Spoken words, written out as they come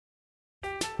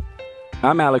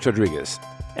I'm Alex Rodriguez.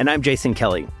 And I'm Jason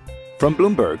Kelly. From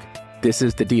Bloomberg, this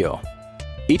is The Deal.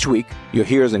 Each week, you'll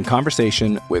hear us in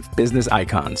conversation with business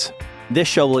icons. This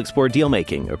show will explore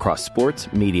deal-making across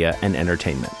sports, media, and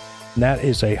entertainment. That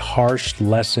is a harsh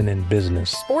lesson in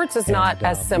business. Sports is not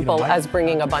as simple as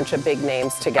bringing a bunch of big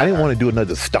names together. I didn't want to do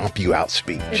another stomp you out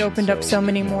speech. It opened up so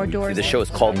many more doors. The show is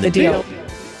called The Deal.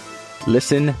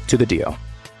 Listen to The Deal.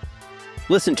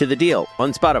 Listen to The Deal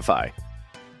on Spotify.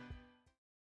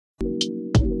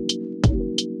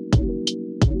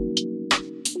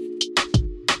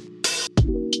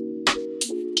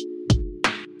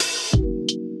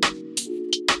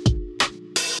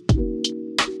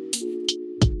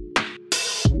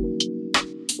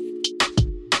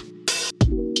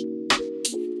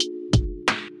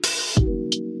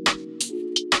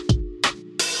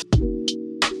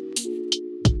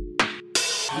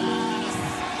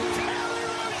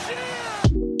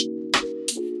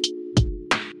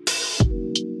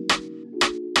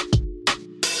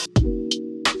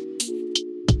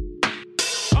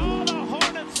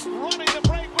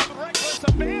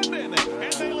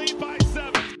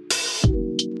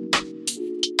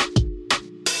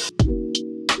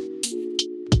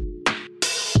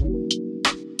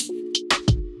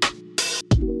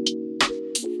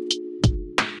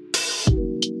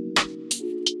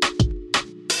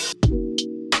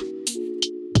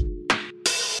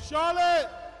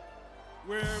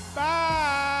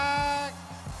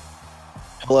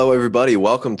 Hello, everybody.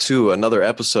 Welcome to another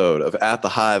episode of At the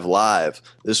Hive Live.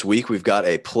 This week, we've got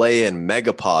a play-in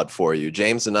megapod for you.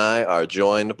 James and I are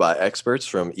joined by experts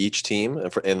from each team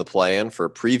in the play-in for a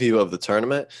preview of the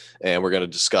tournament, and we're going to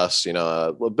discuss,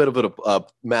 a bit of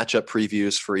matchup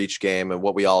previews for each game and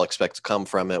what we all expect to come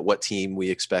from it, what teams we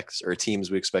expect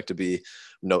to be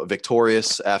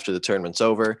victorious after the tournament's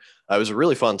over. It was a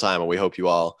really fun time, and we hope you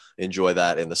all enjoy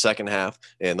that in the second half.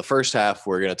 In the first half,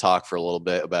 we're going to talk for a little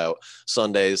bit about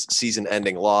Sunday's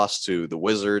season-ending loss to the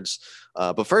Wizards.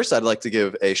 But first, I'd like to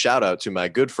give a shout-out to my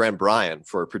good friend Brian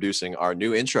for producing our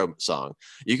new intro song.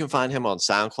 You can find him on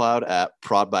SoundCloud at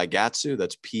Prod by Gatsu.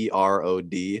 That's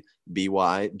PRODBYGATSU.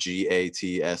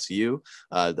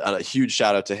 A huge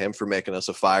shout-out to him for making us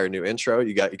a fire new intro.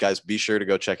 You guys be sure to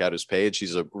go check out his page.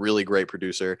 He's a really great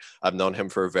producer. I've known him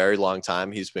for a very long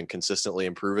time. He's been consistently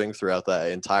improving throughout the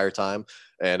entire time.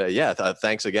 And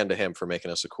thanks again to him for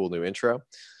making us a cool new intro.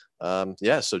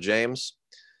 So James,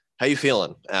 how you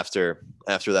feeling after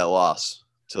that loss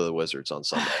to the Wizards on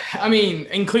Sunday? I mean,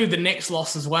 include the Knicks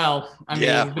loss as well.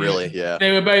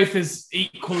 They were both as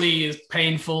equally as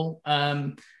painful.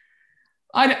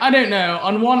 I don't know.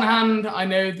 On one hand, I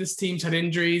know this team's had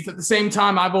injuries. At the same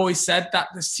time, I've always said that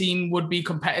this team would be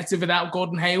competitive without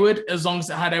Gordon Hayward as long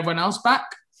as it had everyone else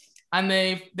back. And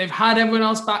they've had everyone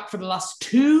else back for the last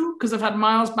two because they've had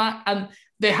Miles back, and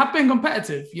they have been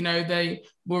competitive. They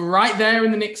were right there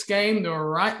in the Knicks game. They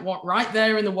were right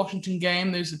there in the Washington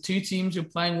game. Those are two teams who are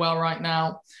playing well right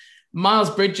now. Miles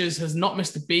Bridges has not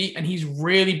missed a beat, and he's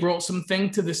really brought something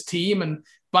to this team. And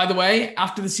by the way,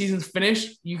 after the season's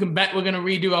finished, you can bet we're going to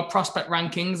redo our prospect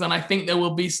rankings, and I think there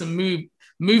will be some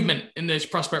movement in those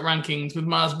prospect rankings with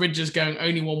Miles Bridges going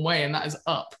only one way, and that is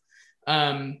up.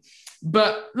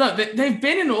 But look, they've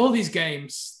been in all these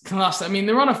games. They're on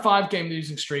a 5-game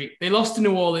losing streak. They lost to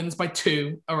New Orleans by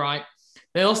 2, all right.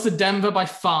 They lost to Denver by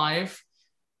 5.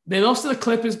 They lost to the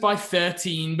Clippers by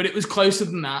 13, but it was closer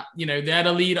than that. They had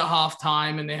a lead at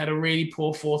halftime, and they had a really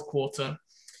poor fourth quarter.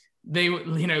 They,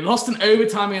 lost in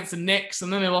overtime against the Knicks,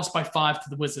 and then they lost by 5 to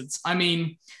the Wizards.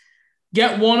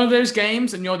 Get one of those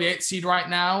games, and you're the 8th seed right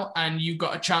now, and you've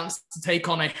got a chance to take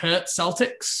on a hurt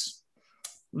Celtics.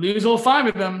 Lose all 5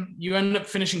 of them, you end up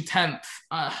finishing 10th.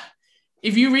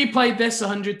 If you replayed this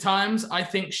 100 times, I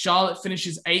think Charlotte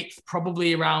finishes 8th,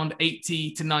 probably around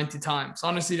 80 to 90 times.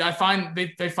 Honestly, I find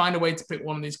they find a way to pick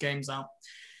one of these games out.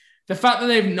 The fact that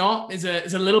they've not is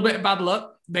a little bit of bad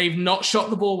luck. They've not shot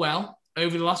the ball well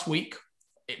over the last week.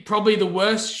 Probably the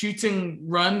worst shooting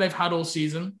run they've had all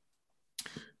season.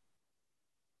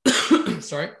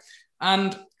 Sorry.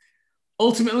 And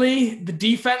ultimately, the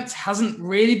defense hasn't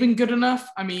really been good enough.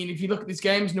 If you look at these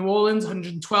games, New Orleans,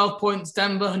 112 points,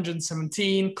 Denver,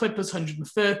 117, Clippers,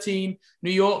 113,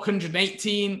 New York,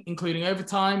 118, including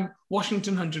overtime,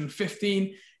 Washington,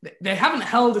 115. They haven't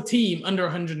held a team under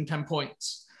 110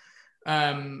 points.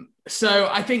 So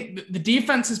I think the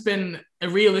defense has been a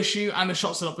real issue, and the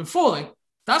shots have not been falling. If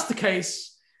that's the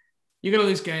case, you're going to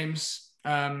lose games.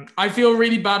 I feel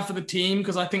really bad for the team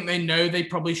because I think they know they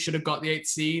probably should have got the 8th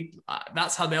seed.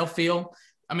 That's how they'll feel.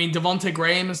 Devontae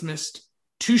Graham has missed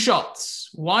 2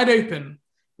 shots wide open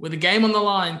with a game on the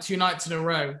line 2 nights in a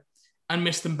row and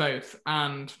missed them both.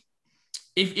 And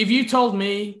if you told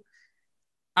me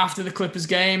after the Clippers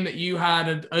game that you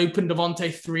had opened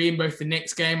Devontae 3 in both the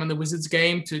Knicks game and the Wizards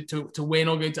game to win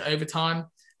or go to overtime,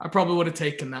 I probably would have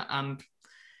taken that. And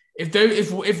if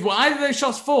either of those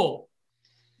shots fall,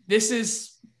 this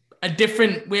is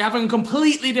we're having a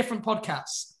completely different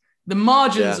podcast. The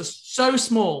margins are so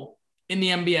small in the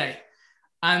NBA,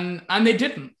 and they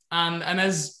didn't. And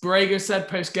as Borrego said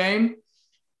post game,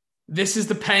 this is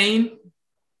the pain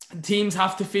teams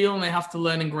have to feel, and they have to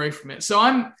learn and grow from it. So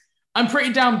I'm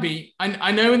pretty downbeat.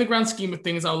 I know in the grand scheme of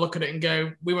things, I'll look at it and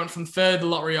go, we went from third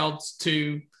lottery odds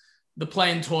to the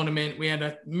play-in tournament. We had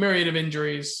a myriad of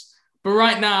injuries. But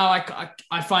right now,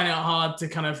 I find it hard to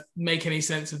kind of make any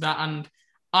sense of that. And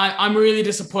I'm really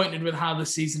disappointed with how the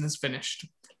season has finished.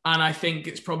 And I think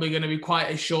it's probably going to be quite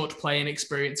a short play-in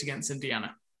experience against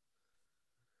Indiana.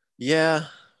 Yeah,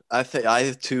 I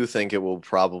too think it will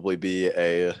probably be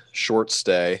a short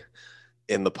stay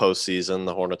in the postseason.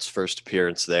 The Hornets' first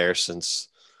appearance there since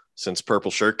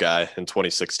Purple Shirt Guy in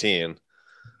 2016.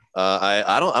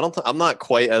 I'm not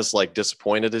quite as like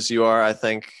disappointed as you are. I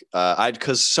think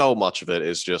because so much of it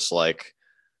is just like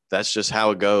that's just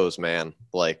how it goes, man.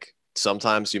 Like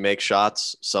sometimes you make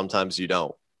shots, sometimes you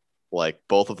don't. Like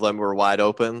both of them were wide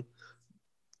open.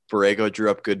 Borrego drew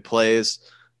up good plays.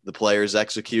 The players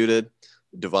executed.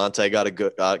 Devontae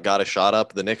got a shot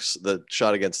up. The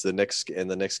shot against the Knicks in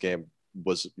the Knicks game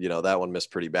was, that one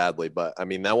missed pretty badly. But I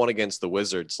mean, that one against the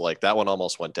Wizards, like that one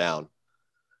almost went down.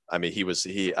 I mean,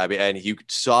 and you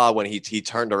saw when he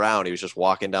turned around, he was just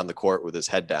walking down the court with his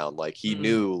head down. Like he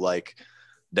knew, like,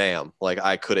 damn, like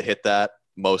I could have hit that.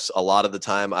 A lot of the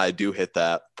time I do hit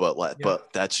that, but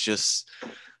that's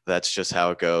just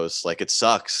how it goes. Like it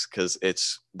sucks because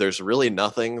there's really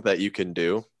nothing that you can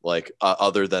do like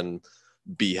other than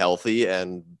be healthy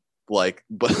and like,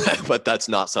 but that's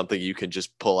not something you can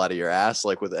just pull out of your ass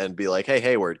and be like, hey,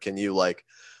 Hayward, can you like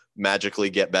magically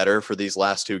get better for these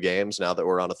last 2 games now that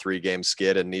we're on a 3-game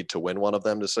skid and need to win one of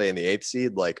them to stay in the 8th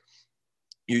seed? Like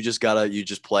you just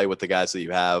play with the guys that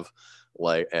you have,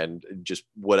 like, and just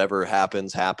whatever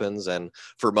happens. And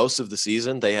for most of the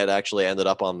season, they had actually ended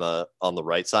up on the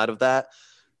right side of that.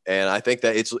 And I think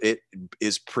that it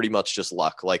is pretty much just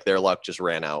luck. Like their luck just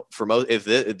ran out. For most,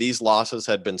 if these losses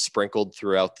had been sprinkled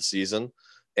throughout the season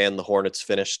and the Hornets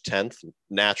finished 10th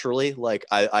naturally, like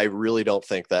I really don't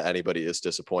think that anybody is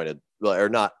disappointed or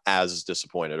not as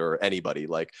disappointed or anybody.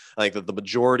 Like I think that the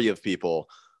majority of people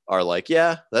are like,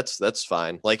 yeah, that's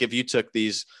fine. Like if you took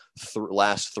these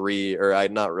last 3, or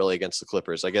not really against the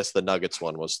Clippers, I guess the Nuggets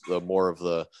one was the more of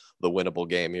the winnable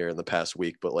game here in the past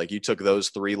week. But like you took those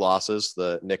 3 losses,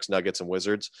 the Knicks, Nuggets, and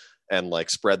Wizards, and like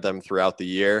spread them throughout the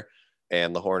year,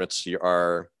 and the Hornets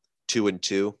are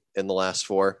 2-2 in the last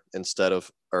 4 instead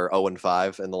of, or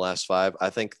 0-5 in the last 5. I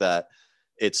think that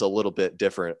it's a little bit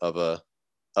different of a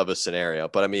scenario,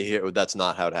 but I mean, here, that's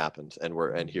not how it happened. And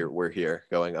we're here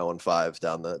going 0-5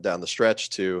 down the stretch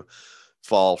to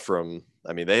fall from,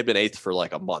 I mean, they had been 8th for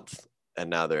like a month and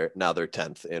now they're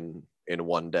 10th in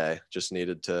one day. Just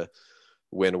needed to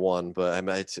win one, but I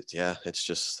mean, it's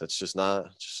just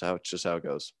how it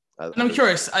goes. And I'm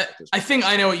curious. I think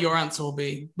I know what your answer will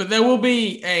be, but there will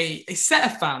be a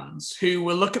set of fans who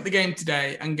will look at the game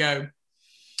today and go,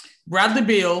 Bradley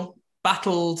Beal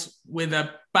battled with a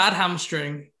bad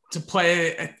hamstring to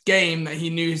play a game that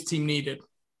he knew his team needed.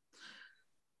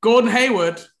 Gordon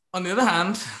Hayward, on the other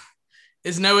hand,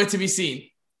 is nowhere to be seen.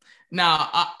 Now,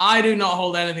 I do not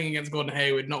hold anything against Gordon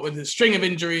Hayward, not with his string of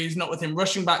injuries, not with him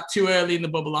rushing back too early in the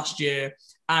bubble last year.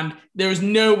 And there is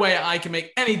no way I can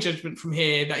make any judgment from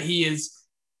here that he is,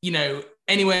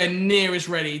 anywhere near as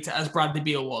ready as Bradley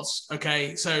Beal was.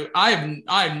 Okay. So I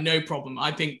have no problem.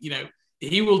 I think,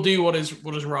 he will do what is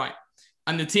right,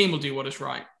 and the team will do what is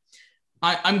right.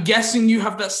 I'm guessing you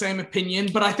have that same opinion,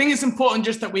 but I think it's important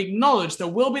just that we acknowledge there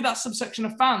will be that subsection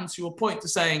of fans who will point to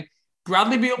saying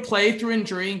Bradley Beal played through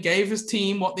injury and gave his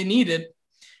team what they needed,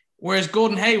 whereas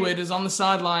Gordon Hayward is on the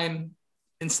sideline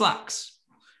in slacks.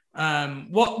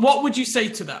 What would you say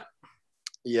to that?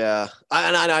 Yeah,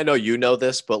 I know you know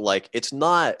this, but like it's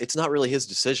not really his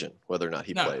decision whether or not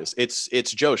he plays.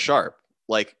 It's Joe Sharp.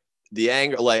 Like the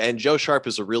anger, and Joe Sharp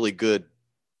is a really good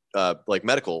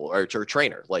medical or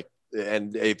trainer. Like,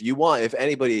 and if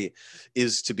anybody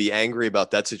is to be angry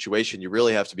about that situation, you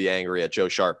really have to be angry at Joe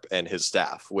Sharp and his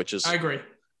staff, which is, I agree.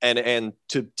 And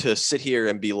to sit here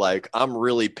and be like, I'm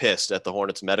really pissed at the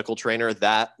Hornets medical trainer,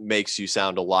 that makes you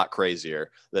sound a lot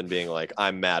crazier than being like,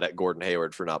 I'm mad at Gordon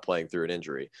Hayward for not playing through an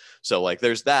injury. So like,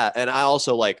 there's that. And I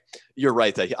also you're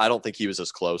right that I don't think he was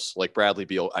as close. Like Bradley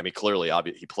Beal, I mean, clearly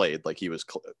he played, like he was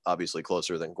obviously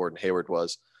closer than Gordon Hayward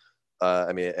was.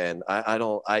 I mean, and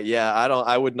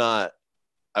I would not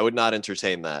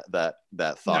entertain that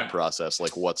thought process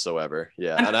like whatsoever.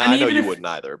 Yeah. And I know you wouldn't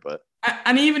either, but.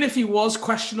 And even if he was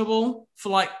questionable for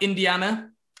like Indiana,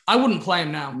 I wouldn't play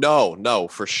him now. No,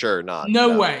 for sure not.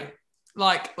 No way.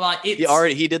 Like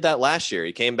it's he did that last year.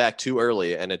 He came back too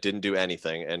early and it didn't do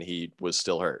anything and he was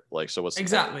still hurt. Like, so what's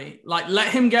exactly like, let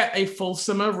him get a full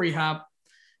summer of rehab.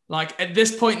 Like at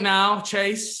this point now,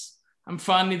 Chase, I'm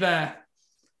finally there.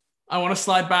 I want to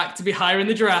slide back to be higher in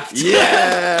the draft.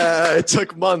 Yeah, it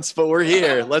took months, but we're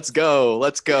here. Let's go.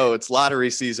 It's lottery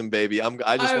season, baby. I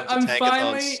just went to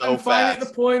Tankathon so fast. I'm finally at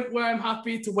the point where I'm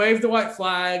happy to wave the white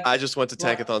flag. I just went to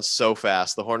Tankathon so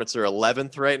fast. The Hornets are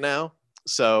 11th right now.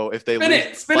 So if they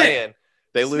lose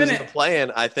the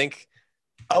play-in, I think.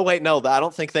 Oh wait, no, I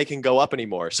don't think they can go up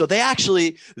anymore. So I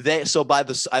think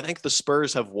the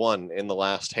Spurs have won in the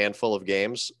last handful of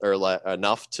games, or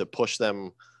enough to push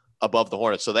them above the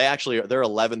Hornets. So they're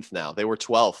 11th now. They were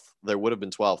 12th. They would have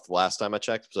been 12th last time I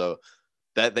checked. So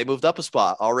that they moved up a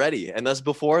spot already. And that's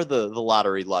before the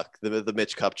lottery luck, the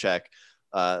Mitch Kupchak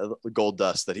gold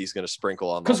dust that he's going to sprinkle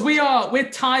on. Because we're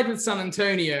tied with San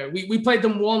Antonio. We played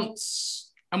them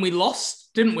once and we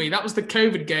lost, didn't we? That was the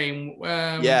COVID game.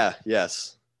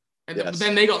 Yes. But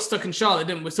then they got stuck in Charlotte,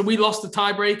 didn't we? So we lost the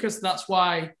tiebreaker. So that's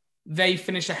why they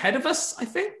finish ahead of us, I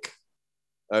think.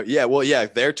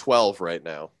 They're 12 right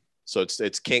now. So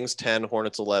it's Kings 10,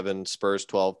 Hornets 11, Spurs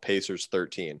 12, Pacers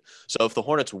 13. So if the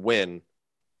Hornets win,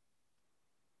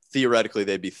 theoretically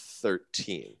they'd be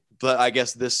 13. But I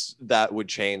guess that would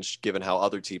change given how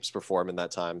other teams perform in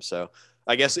that time. So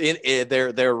I guess in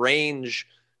their range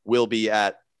will be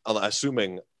at,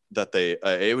 assuming that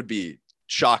it would be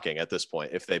shocking at this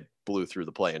point if they blew through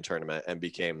the play-in tournament and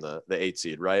became the 8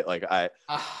 seed, right? Like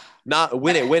not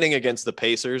winning against the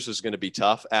Pacers is going to be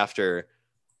tough after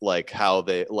like how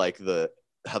the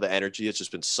energy has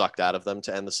just been sucked out of them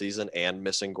to end the season and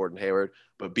missing Gordon Hayward,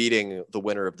 but beating the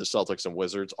winner of the Celtics and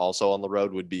Wizards also on the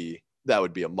road would be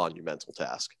a monumental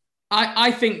task.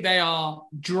 I think they are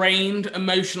drained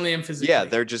emotionally and physically. Yeah,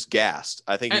 they're just gassed.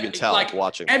 I think you can tell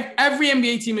watching. Every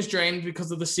NBA team is drained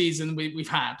because of the season we've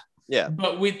had. Yeah.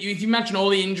 But if you imagine all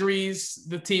the injuries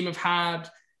the team have had,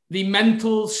 the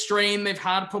mental strain they've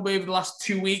had probably over the last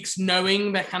 2 weeks,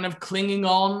 knowing they're kind of clinging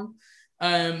on,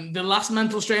 the last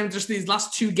mental strain of just these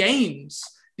last 2 games,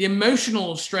 the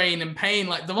emotional strain and pain,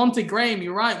 like Devontae Graham,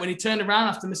 you're right. When he turned around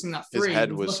after missing that 3, his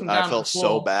head was, I felt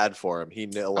so bad for him.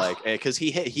 Because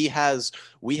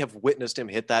we have witnessed him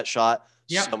hit that shot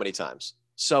so many times,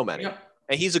 so many. Yep.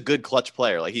 And he's a good clutch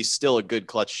player. Like he's still a good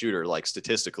clutch shooter, like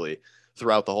statistically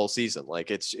throughout the whole season.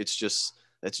 Like it's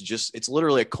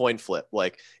literally a coin flip.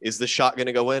 Like, is the shot going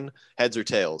to go in? Heads or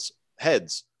tails?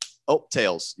 Heads. Oh,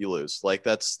 tails, you lose. Like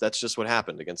that's just what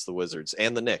happened against the Wizards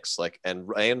and the Knicks, like, and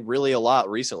really a lot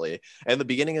recently. And the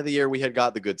beginning of the year, we had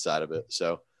got the good side of it.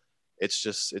 So it's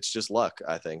just luck,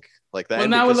 I think. Like that. Well,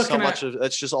 now we're looking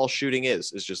that's just all shooting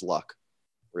is just luck,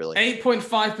 really.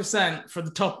 8.5% for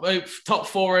the top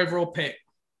 4 overall pick.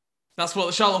 That's what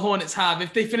the Charlotte Hornets have.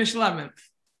 If they finish 11th,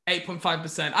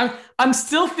 8.5%. I'm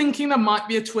still thinking there might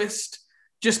be a twist,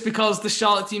 just because the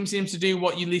Charlotte team seems to do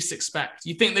what you least expect.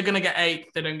 You think they're going to get 8th,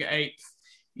 they don't get 8th.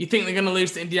 You think they're going to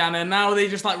lose to Indiana. Now they're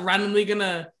just like randomly going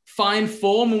to find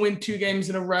form and win 2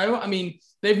 games in a row. I mean,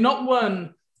 they've not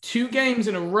won 2 games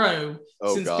in a row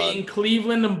since beating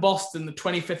Cleveland and Boston the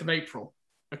 25th of April.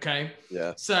 Okay.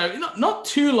 Yeah. So not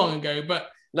too long ago,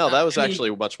 but no, that was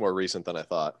actually much more recent than I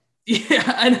thought. Yeah,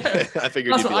 I know. I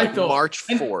figured you'd be like March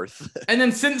 4th. And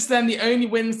then since then, the only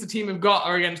wins the team have got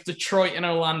are against Detroit and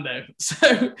Orlando.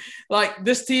 So, like,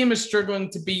 this team is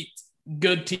struggling to beat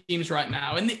good teams right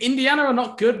now. And the Indiana are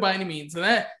not good by any means.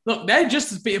 And they're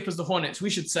just as beat up as the Hornets,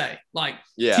 we should say. Like,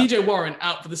 TJ Warren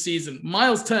out for the season.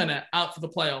 Miles Turner out for the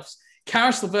playoffs.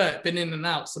 Karis LeVert been in and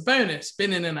out. Sabonis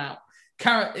been in and out.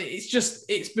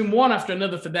 It's been one after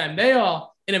another for them. They are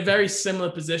in a very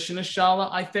similar position as Charlotte,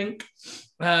 I think.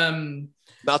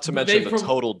 Not to mention the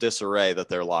total disarray that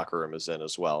their locker room is in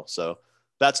as well. So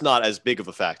that's not as big of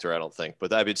a factor, I don't think.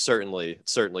 But I mean, certainly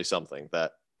something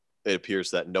that it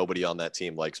appears that nobody on that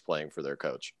team likes playing for their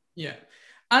coach. Yeah,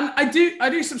 and I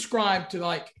do subscribe to,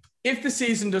 like, if the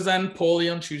season does end poorly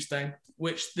on Tuesday,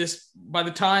 which by the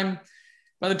time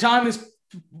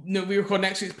we record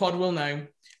next week's pod, we'll know.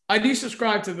 I do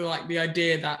subscribe to the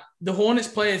idea that the Hornets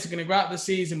players are going to go out the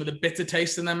season with a bitter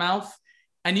taste in their mouth.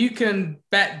 And you can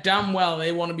bet damn well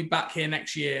they want to be back here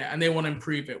next year and they want to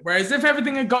improve it. Whereas if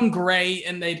everything had gone great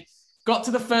and they'd got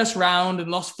to the first round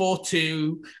and lost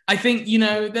 4-2, I think,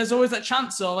 there's always that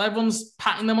chance of everyone's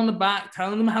patting them on the back,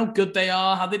 telling them how good they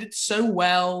are, how they did so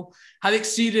well, how they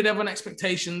exceeded everyone's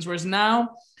expectations. Whereas now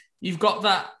you've got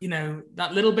that,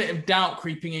 that little bit of doubt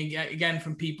creeping again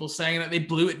from people saying that they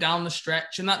blew it down the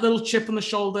stretch, and that little chip on the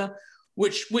shoulder,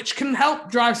 which can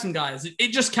help drive some guys.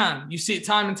 It just can. You see it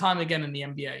time and time again in the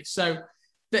NBA. So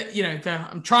that,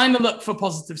 I'm trying to look for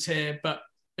positives here, but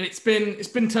it's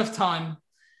been tough time.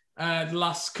 The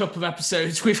last couple of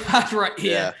episodes we've had right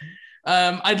here.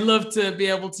 Yeah. I'd love to be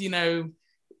able to,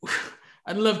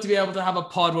 I'd love to be able to have a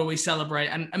pod where we celebrate.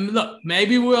 And look,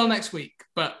 maybe we will next week,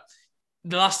 but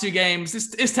the last 2 games,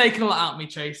 it's taken a lot out of me,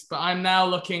 Chase. But I'm now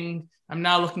looking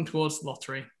towards the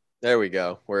lottery. There we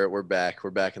go. We're back.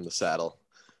 We're back in the saddle.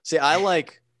 See, I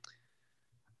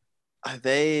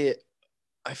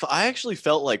actually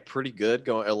felt like pretty good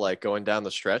going down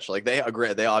the stretch. Like they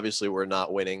obviously were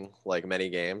not winning like many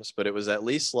games, but it was at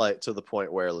least like to the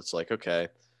point where it's like, okay,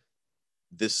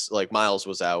 this like Miles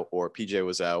was out or PJ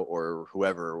was out or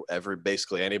whoever,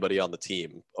 basically anybody on the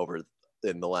team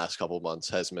in the last couple of months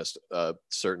has missed a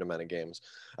certain amount of games.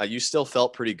 You still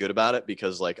felt pretty good about it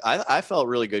because like I felt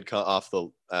really good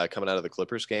coming out of the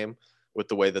Clippers game with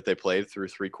the way that they played through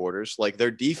 3 quarters. Like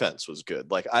their defense was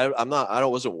good. Like I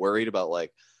wasn't worried about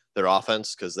like their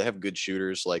offense because they have good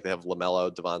shooters. Like they have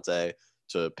LaMelo, Devontae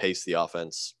to pace the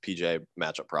offense, PJ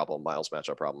matchup problem, Miles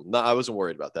matchup problem. No, I wasn't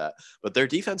worried about that. But their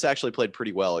defense actually played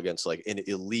pretty well against like an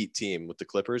elite team with the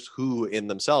Clippers, who in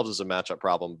themselves is a matchup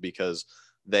problem because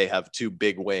they have 2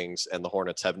 big wings and the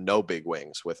Hornets have no big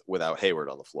wings without Hayward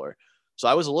on the floor. So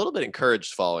I was a little bit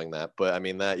encouraged following that, but I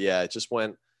mean it just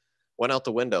went out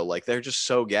the window. Like they're just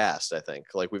so gassed. I think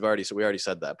like we already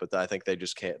said that, but I think they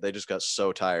just got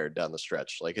so tired down the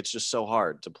stretch. Like it's just so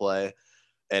hard to play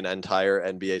an entire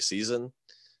NBA season.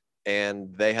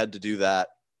 And they had to do that,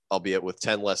 albeit with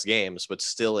 10 less games, but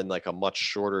still in like a much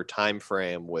shorter time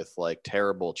frame with like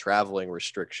terrible traveling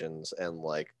restrictions and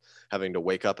like having to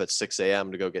wake up at 6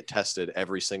 a.m. to go get tested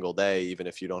every single day, even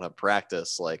if you don't have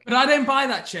practice. Like, but I don't buy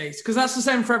that, Chase, because that's the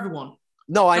same for everyone.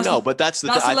 No, I know, but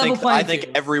I think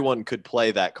everyone could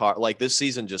play that card. Like this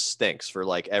season just stinks for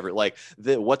like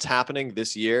what's happening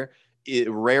this year. It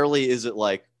rarely is it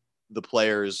like the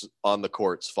players on the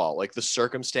court's fault, like the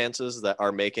circumstances that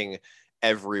are making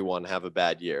everyone have a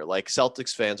bad year. Like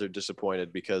Celtics fans are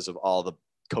disappointed because of all the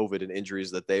COVID and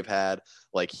injuries that they've had.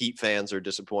 Like Heat fans are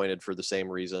disappointed for the same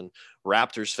reason.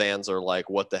 Raptors fans are like,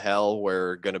 what the hell?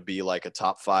 We're going to be like a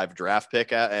top 5 draft pick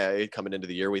coming into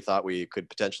the year. We thought we could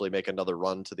potentially make another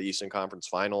run to the Eastern Conference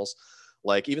Finals.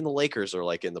 Like even the Lakers are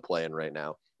like in the play-in right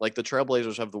now. Like the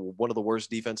Trailblazers have one of the worst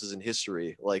defenses in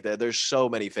history. Like there's so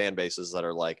many fan bases that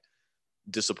are like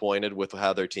disappointed with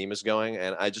how their team is going.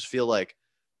 And I just feel like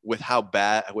with how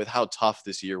tough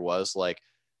this year was, like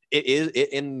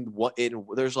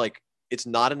there's like, it's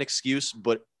not an excuse,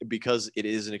 but because it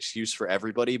is an excuse for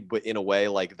everybody, but in a way,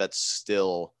 like that's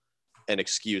still an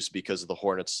excuse because the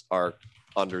Hornets are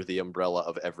under the umbrella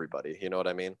of everybody. You know what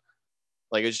I mean?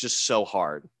 Like, it's just so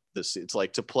hard. It's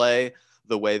like to play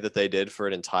the way that they did for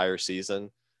an entire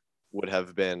season would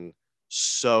have been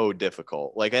so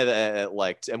difficult.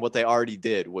 And what they already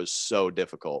did was so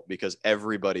difficult because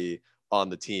everybody on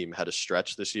the team had a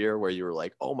stretch this year where you were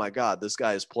like, oh my God, this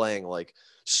guy is playing like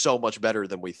so much better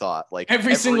than we thought. Like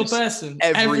every single person,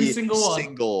 every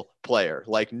single player,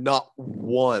 like not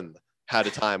one had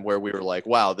a time where we were like,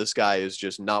 wow, this guy is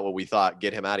just not what we thought.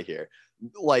 Get him out of here.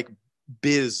 Like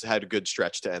Biz had a good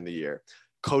stretch to end the year.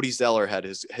 Cody Zeller had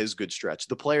his good stretch.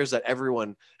 The players that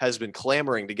everyone has been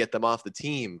clamoring to get them off the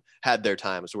team had their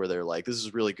times where they're like, this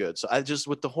is really good. So I just,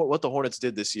 what the Hornets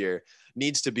did this year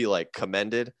needs to be like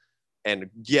commended.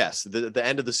 And yes, the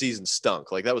end of the season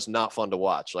stunk. Like that was not fun to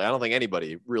watch. Like I don't think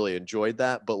anybody really enjoyed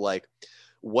that, but like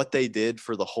what they did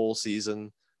for the whole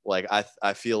season, like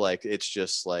I feel like it's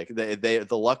just like the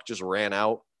luck just ran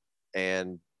out,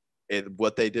 and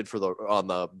what they did on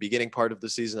the beginning part of the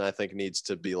season, I think needs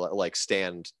to be like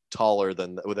stand taller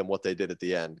than what they did at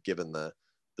the end, given the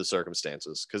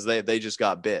circumstances, because they just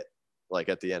got bit like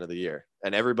at the end of the year,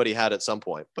 and everybody had at some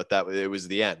point, but it was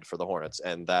the end for the Hornets,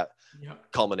 and that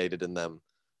culminated in them,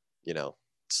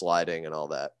 sliding and all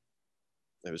that.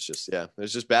 It was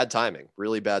just bad timing,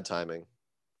 really bad timing,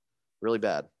 really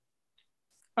bad.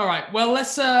 All right, well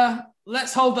let's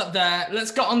hold that there.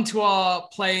 Let's get on to our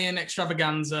play-in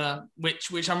extravaganza,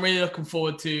 which I'm really looking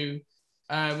forward to.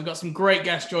 We've got some great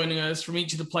guests joining us from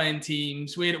each of the playing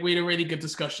teams. We had a really good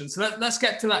discussion, so let's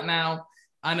get to that now.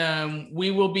 And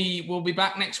we'll be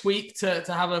back next week to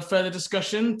have a further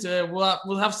discussion.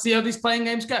 We'll have to see how these playing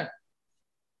games go.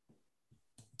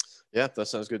 Yeah, that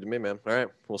sounds good to me, man. All right,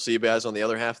 we'll see you guys on the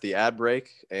other half of the ad break,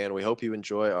 and we hope you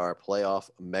enjoy our playoff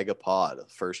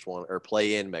megapod, first one, or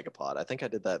play-in megapod. I think I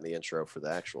did that in the intro for the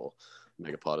actual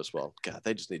Megapod as well. God,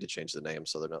 they just need to change the name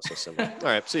so they're not so similar. All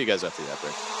right, see you guys after that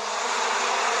break.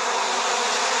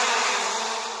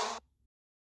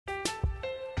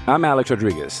 I'm Alex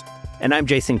Rodriguez. And I'm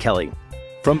Jason Kelly.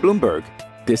 From Bloomberg,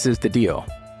 this is The Deal.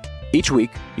 Each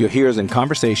week, you'll hear us in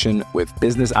conversation with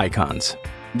business icons.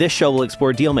 This show will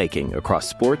explore deal-making across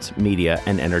sports, media,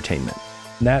 and entertainment.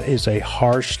 That is a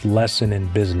harsh lesson in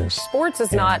business. Sports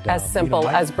is not as simple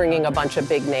as bringing a bunch of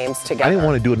big names together. I didn't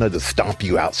want to do another stomp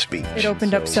you out speech. It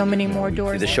opened up so many more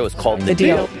doors. The show is called The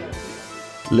Deal.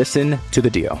 Listen to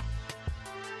The Deal.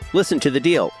 Listen to The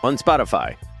Deal on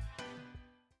Spotify.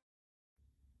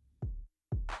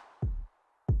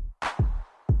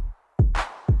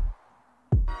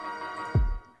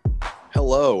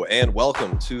 Hello and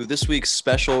welcome to this week's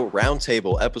special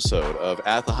roundtable episode of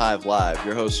At the Hive Live.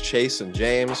 Your hosts Chase and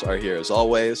James are here as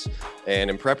always, and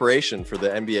in preparation for the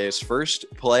NBA's first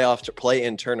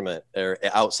play-in tournament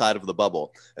outside of the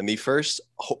bubble and the first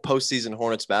postseason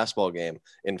Hornets basketball game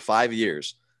in 5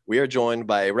 years, we are joined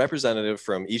by a representative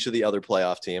from each of the other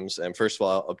playoff teams. And first of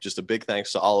all, just a big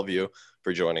thanks to all of you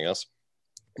for joining us.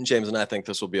 James and I think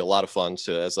this will be a lot of fun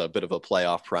as a bit of a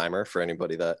playoff primer for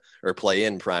anybody or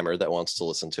play-in primer that wants to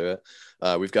listen to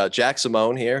it. We've got Jack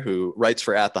Simone here, who writes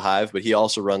for At the Hive, but he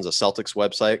also runs a Celtics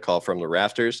website called From the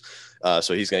Rafters.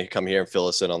 So he's going to come here and fill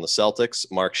us in on the Celtics.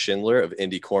 Mark Schindler of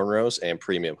Indie Cornrows and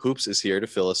Premium Hoops is here to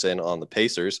fill us in on the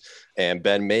Pacers. And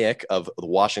Ben Mayick of the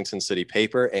Washington City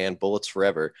Paper and Bullets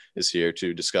Forever is here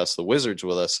to discuss the Wizards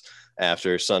with us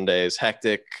after Sunday's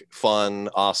hectic, fun,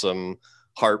 awesome,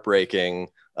 heartbreaking,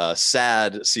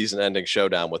 sad season-ending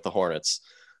showdown with the Hornets.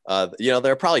 There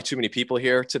are probably too many people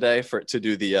here today to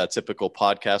do the typical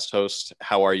podcast host,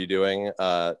 how are you doing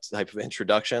type of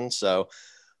introduction. So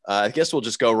I guess we'll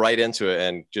just go right into it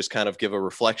and just kind of give a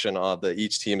reflection on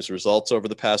each team's results over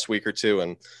the past week or two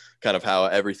and kind of how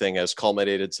everything has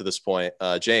culminated to this point.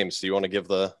 James, do you want to give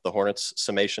the Hornets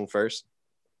summation first?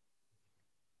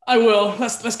 I will.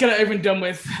 Let's get it over and done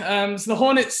with. So the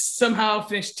Hornets somehow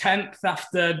finished 10th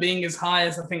after being as high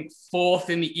as, I think,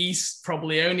 4th in the East,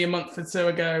 probably only a month or so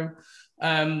ago.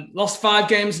 Lost 5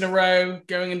 games in a row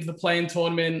going into the play-in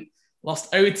tournament.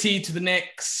 Lost OT to the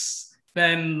Knicks.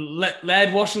 Then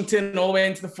led Washington all the way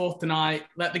into the fourth tonight.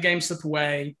 Let the game slip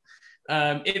away.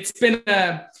 It's been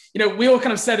we all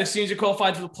kind of said as soon as you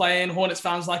qualified for the play-in, Hornets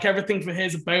fans like everything from here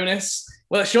is a bonus.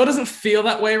 Well, it sure doesn't feel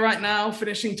that way right now,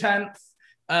 finishing 10th.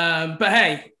 But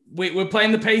hey, we're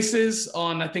playing the Pacers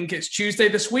on, I think it's Tuesday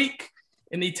this week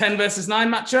in the 10 versus 9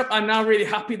 matchup. I'm now really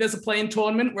happy there's a play-in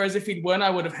tournament, whereas if he'd won, I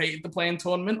would have hated the play-in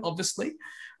tournament, obviously.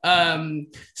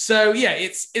 So yeah,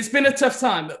 it's been a tough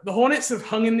time. The Hornets have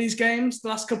hung in these games the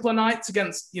last couple of nights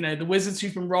against, the Wizards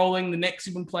who've been rolling, the Knicks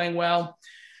who've been playing well,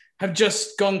 have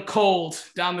just gone cold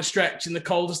down the stretch in the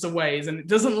coldest of ways. And it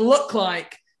doesn't look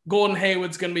like Gordon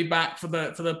Hayward's going to be back for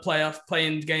the playoff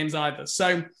play-in games either.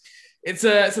 So it's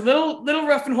a little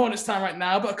rough in Hornets time right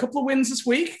now, but a couple of wins this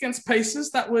week against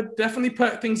Pacers, that would definitely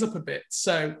perk things up a bit.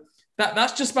 So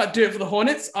that's just about do it for the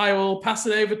Hornets. I will pass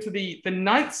it over to the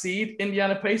 9th seed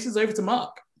Indiana Pacers, over to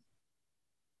Mark.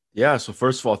 Yeah, so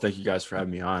first of all, thank you guys for having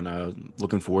me on.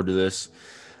 Looking forward to this.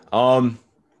 The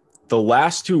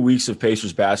last 2 weeks of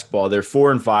Pacers basketball, they're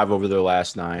 4-5 over their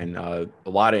last 9. A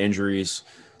lot of injuries.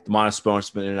 Domantas Sabonis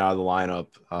has been in and out of the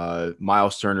lineup.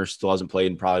 Miles Turner still hasn't played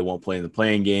and probably won't play in the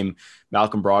playing game.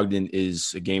 Malcolm Brogdon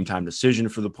is a game-time decision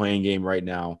for the playing game right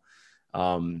now.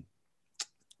 Tons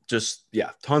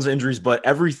of injuries, but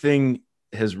everything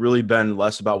has really been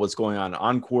less about what's going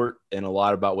on court and a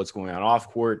lot about what's going on off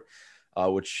court,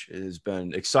 which has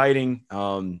been exciting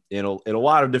in a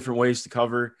lot of different ways to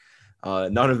cover.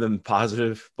 None of them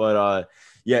positive, but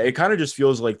it kind of just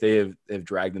feels like they have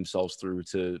dragged themselves through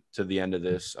to the end of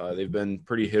this. They've been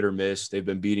pretty hit or miss. They've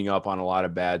been beating up on a lot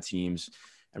of bad teams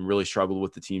and really struggled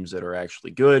with the teams that are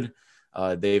actually good.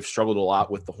 They've struggled a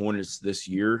lot with the Hornets this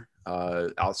year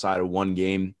outside of one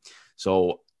game.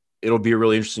 So it'll be a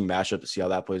really interesting matchup to see how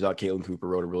that plays out. Caitlin Cooper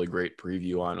wrote a really great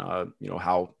preview on,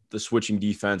 how the switching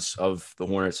defense of the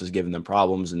Hornets has given them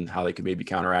problems and how they could maybe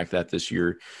counteract that this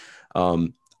year.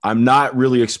 I'm not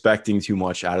really expecting too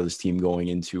much out of this team going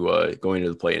into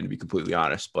the play-in, to be completely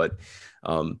honest, but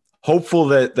hopeful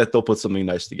that they'll put something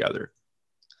nice together.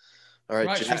 All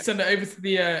right, should we send it over to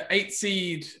the 8th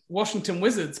seed Washington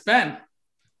Wizards? Ben.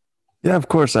 Yeah, of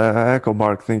course. I echo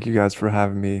Mark. Thank you guys for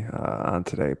having me on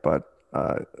today. But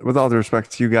with all due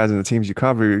respect to you guys and the teams you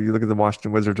cover, you look at the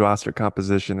Washington Wizards roster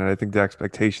composition, and I think the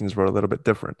expectations were a little bit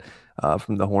different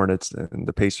from the Hornets and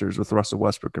the Pacers with Russell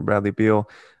Westbrook and Bradley Beal.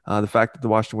 The fact that the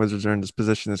Washington Wizards are in this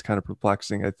position is kind of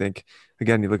perplexing. I think,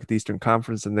 again, you look at the Eastern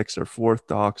Conference, the Knicks are 4th,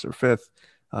 the Hawks are 5th.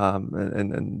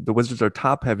 And the Wizards are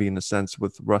top heavy in a sense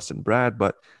with Russ and Brad,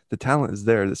 but the talent is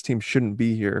there. This team shouldn't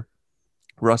be here.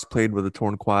 Russ played with a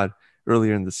torn quad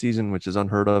earlier in the season, which is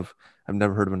unheard of. I've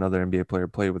never heard of another NBA player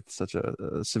play with such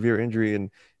a severe injury, and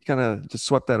he kind of just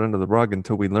swept that under the rug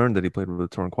until we learned that he played with a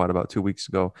torn quad about 2 weeks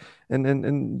ago.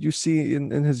 And you see in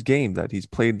his game that he's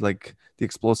played like the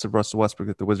explosive Russell Westbrook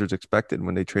that the Wizards expected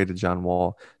when they traded John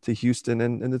Wall to Houston,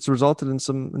 and it's resulted in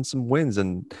some wins,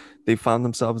 and they found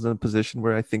themselves in a position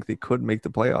where I think they could make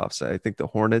the playoffs. I think the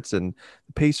Hornets and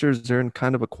the Pacers, they're in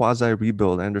kind of a quasi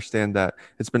rebuild. I understand that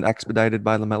it's been expedited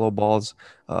by LaMelo Ball's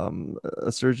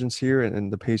a surgeons here,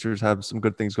 and the Pacers have some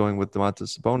good things going with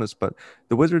Domantas Sabonis, but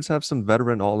the Wizards have some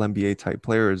veteran All-NBA type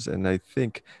players, and I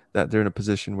think that they're in a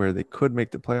position where they could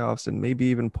make the playoffs and maybe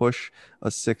even push a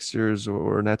Sixers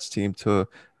or Nets team to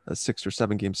a 6 or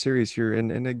 7 game series here,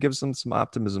 and it gives them some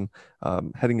optimism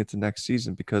heading into next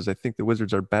season, because I think the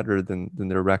Wizards are better than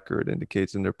their record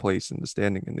indicates and their place in the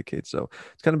standing indicates. So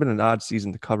it's kind of been an odd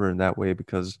season to cover in that way,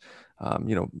 because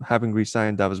having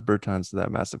re-signed Davis Bertans to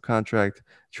that massive contract,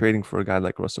 trading for a guy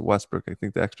like Russell Westbrook, I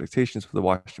think the expectations for the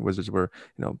Washington Wizards were,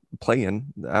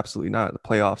 play-in, absolutely not, the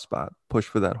playoff spot, push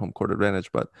for that home court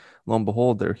advantage. But lo and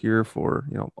behold, they're here for,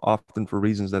 often for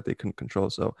reasons that they couldn't control.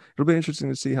 So it'll be interesting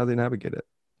to see how they navigate it.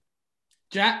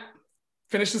 Jack,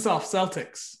 finish this off.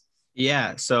 Celtics.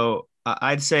 Yeah, so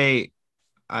I'd say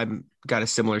I've got a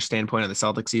similar standpoint on the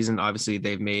Celtics season. Obviously,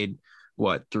 they've made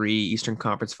 3 Eastern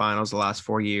Conference Finals the last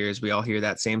 4 years. We all hear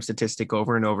that same statistic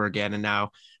over and over again, and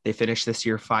now they finished this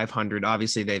year 500.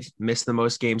 Obviously, they've missed the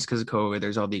most games because of COVID.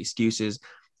 There's all the excuses.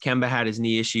 Kemba had his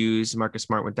knee issues. Marcus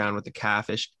Smart went down with the calf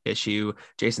issue.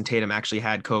 Jason Tatum actually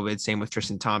had COVID. Same with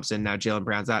Tristan Thompson. Now Jaylen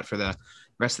Brown's out for the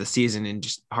rest of the season in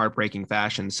just heartbreaking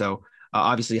fashion. So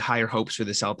obviously higher hopes for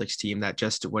the Celtics team that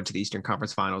just went to the Eastern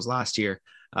Conference Finals last year.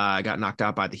 Got knocked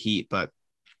out by the Heat, but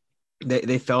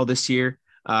they fell this year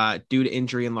due to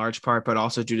injury in large part, but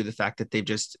also due to the fact that they've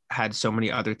just had so many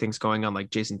other things going on, like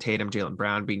Jason Tatum, Jaylen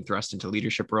Brown being thrust into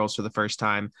leadership roles for the first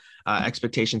time.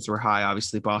 Expectations were high.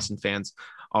 Obviously, Boston fans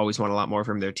always want a lot more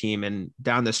from their team. And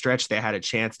down the stretch, they had a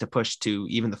chance to push to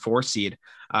even the 4 seed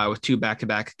with 2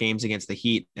 back-to-back games against the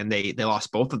Heat, and they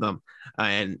lost both of them.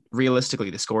 And realistically,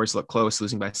 the scores look close,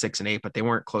 losing by 6 and 8, but they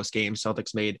weren't close games.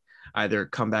 Celtics made either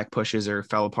comeback pushes or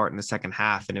fell apart in the second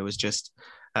half, and it was just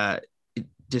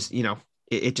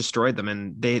it destroyed them.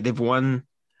 And they've won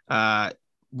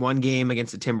one game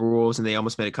against the Timberwolves, and they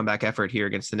almost made a comeback effort here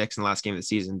against the Knicks in the last game of the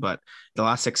season. But the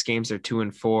last 6 games, they're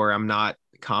 2-4. I'm not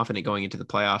confident going into the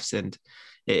playoffs, and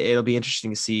it'll be interesting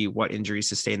to see what injuries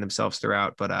sustain themselves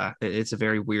throughout. But it's a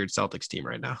very weird Celtics team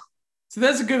right now. So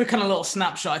there's a good kind of little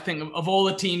snapshot, I think, of all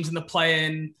the teams in the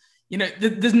play-in.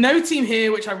 There's no team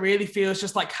here which I really feel is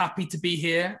just like happy to be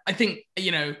here. I think,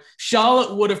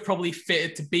 Charlotte would have probably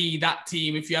fitted to be that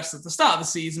team if you asked at the start of the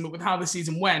season, but with how the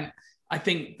season went, I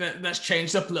think that's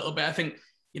changed up a little bit. I think,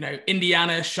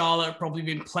 Indiana, Charlotte have probably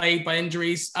been plagued by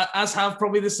injuries, as have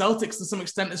probably the Celtics to some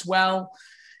extent as well.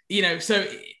 So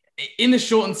in the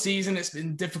shortened season, it's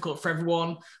been difficult for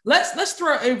everyone. Let's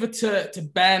throw it over to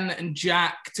Ben and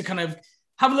Jack to kind of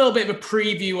have a little bit of a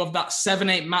preview of that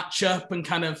 7-8 matchup and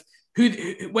kind of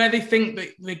where they think that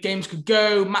the games could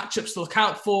go, matchups to look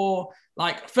out for.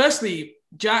 Like, firstly,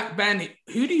 Jack, Ben,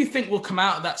 who do you think will come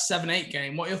out of that 7-8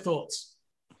 game? What are your thoughts?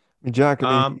 Jack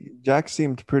Jack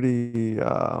seemed pretty,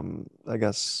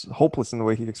 hopeless in the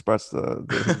way he expressed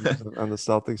the on the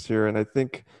Celtics here, and I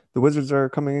think the Wizards are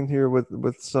coming in here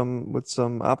with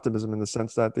some optimism in the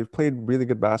sense that they've played really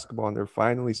good basketball and they're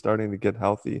finally starting to get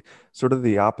healthy. Sort of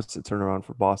the opposite turnaround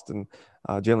for Boston.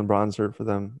 Jaylen Brown's hurt for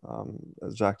them,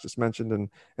 as Jack just mentioned,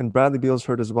 and Bradley Beal's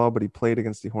hurt as well, but he played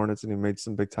against the Hornets and he made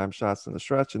some big time shots in the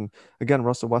stretch. And again,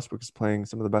 Russell Westbrook is playing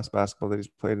some of the best basketball that he's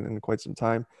played in quite some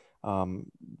time.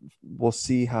 We'll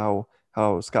see how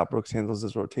Scott Brooks handles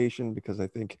his rotation, because I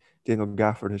think Daniel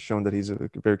Gafford has shown that he's a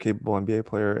very capable NBA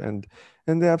player, and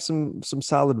they have some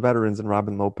solid veterans in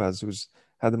Robin Lopez, who's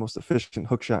had the most efficient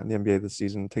hook shot in the NBA this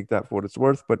season. Take that for what it's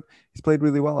worth, but he's played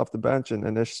really well off the bench,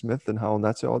 and Ish Smith and Howell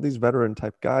Netzia, all these veteran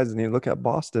type guys. And you look at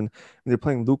Boston, and they're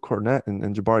playing Luke Cornett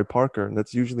and Jabari Parker, and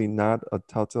that's usually not a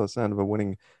telltale sign of a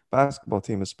winning basketball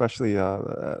team, especially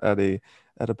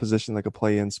at a position like a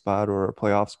play-in spot or a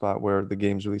playoff spot where the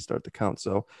games really start to count.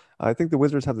 So I think the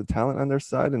Wizards have the talent on their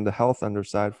side and the health on their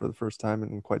side for the first time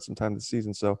in quite some time this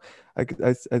season. So I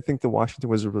think the Washington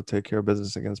Wizards will take care of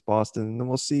business against Boston, and then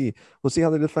we'll see how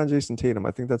they defend Jason Tatum.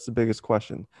 I think that's the biggest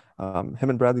question. Him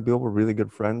and Bradley Beal were really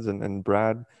good friends, and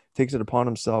Brad takes it upon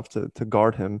himself to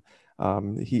guard him.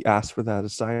 He asked for that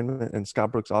assignment, and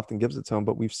Scott Brooks often gives it to him.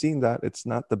 But we've seen that it's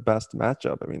not the best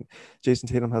matchup. I mean, Jayson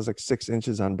Tatum has like 6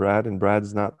 inches on Brad, and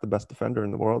Brad's not the best defender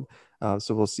in the world.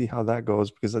 So we'll see how that goes,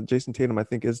 because Jayson Tatum, I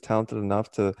think, is talented enough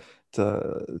to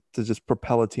just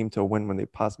propel a team to a win when they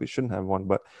possibly shouldn't have won.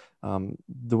 But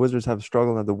the Wizards have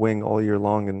struggled at the wing all year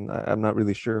long, and I'm not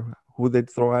really sure who they'd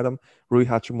throw at him. Rui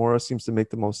Hachimura seems to make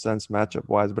the most sense matchup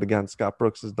wise, but again, Scott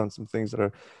Brooks has done some things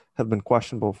that have been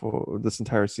questionable for this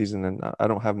entire season, and I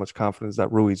don't have much confidence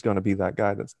that Rui's going to be that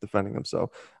guy that's defending him. So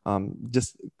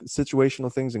just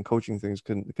situational things and coaching things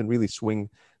can really swing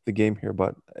the game here.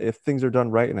 But if things are done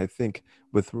right, and I think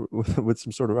with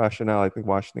some sort of rationale, I think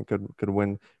Washington could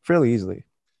win fairly easily.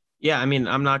 Yeah, I mean,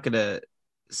 I'm not gonna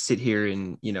sit here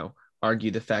and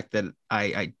argue the fact that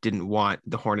I didn't want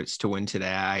the Hornets to win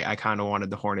today. I kind of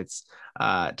wanted the Hornets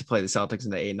to play the Celtics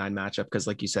in the 8-9 matchup, because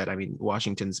like you said, I mean,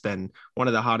 Washington's been one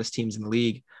of the hottest teams in the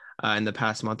league in the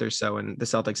past month or so, and the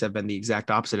Celtics have been the exact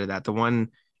opposite of that. The one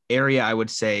area I would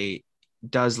say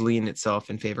does lean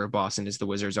itself in favor of Boston is the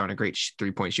Wizards aren't a great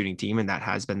 3-point shooting team, and that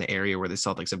has been the area where the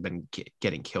Celtics have been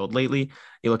getting killed lately.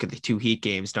 You look at the 2 Heat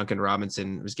games, Duncan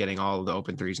Robinson was getting all of the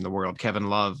open threes in the world. Kevin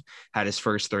Love had his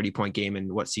first 30-point game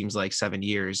in what seems like 7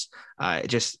 years,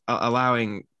 just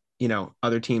allowing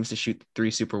other teams to shoot 3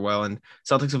 super well. And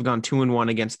Celtics have gone 2-1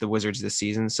 against the Wizards this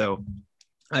season. So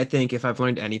I think if I've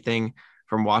learned anything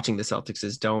from watching the Celtics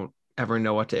is don't ever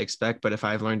know what to expect. But if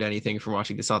I've learned anything from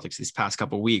watching the Celtics these past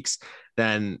couple of weeks,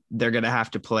 then they're going to have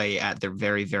to play at their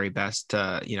very, very best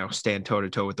to, stand toe to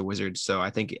toe with the Wizards. So I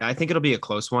think it'll be a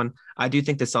close one. I do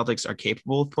think the Celtics are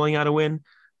capable of pulling out a win,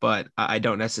 but I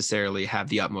don't necessarily have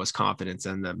the utmost confidence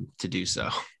in them to do so.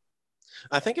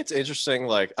 I think it's interesting.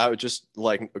 Like, I would just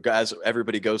as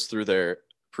everybody goes through their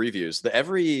previews,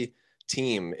 every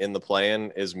team in the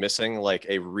play-in is missing like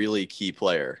a really key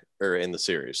player or in the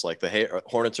series. Like the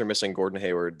Hornets are missing Gordon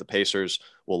Hayward. The Pacers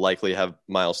will likely have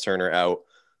Miles Turner out.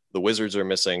 The Wizards are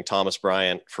missing Thomas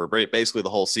Bryant for basically the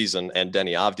whole season, and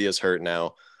Denny Avdia is hurt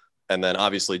now. And then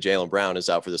obviously Jaylen Brown is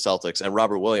out for the Celtics, and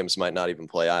Robert Williams might not even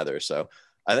play either. So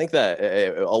I think that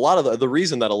a lot of the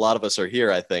reason that a lot of us are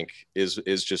here, I think, is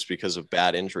just because of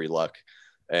bad injury luck.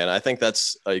 And I think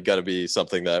that's got to be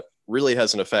something that really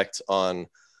has an effect on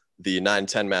the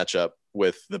 9-10 matchup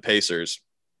with the Pacers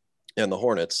and the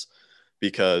Hornets,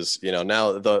 because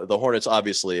now the Hornets,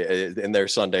 obviously in their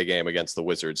Sunday game against the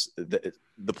Wizards,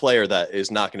 the player that is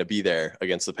not going to be there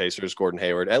against the Pacers, Gordon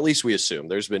Hayward, at least we assume.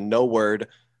 There's been no word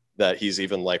that he's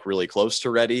even like really close to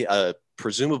ready.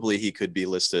 Presumably he could be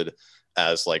listed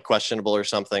as like questionable or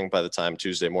something by the time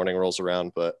Tuesday morning rolls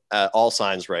around, but all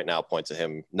signs right now point to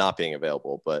him not being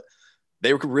available. But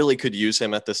they really could use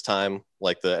him at this time,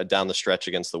 like down the stretch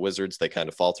against the Wizards. They kind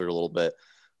of faltered a little bit.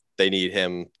 They need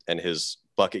him and his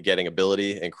bucket getting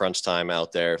ability in crunch time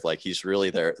out there. Like, he's really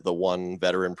the one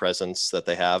veteran presence that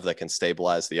they have that can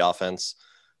stabilize the offense,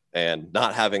 and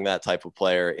not having that type of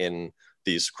player in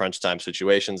these crunch time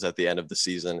situations at the end of the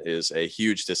season is a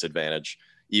huge disadvantage.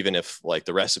 Even if like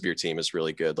the rest of your team is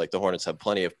really good, like the Hornets have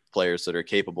plenty of players that are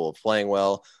capable of playing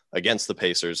well against the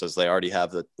Pacers, as they already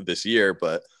have this year.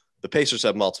 But the Pacers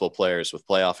have multiple players with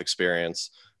playoff experience,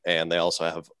 and they also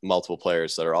have multiple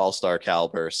players that are all-star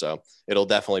caliber. So it'll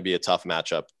definitely be a tough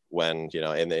matchup when, in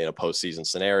a postseason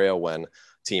scenario, when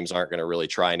teams aren't going to really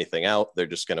try anything out. They're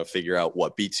just going to figure out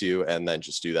what beats you and then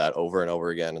just do that over and over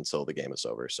again until the game is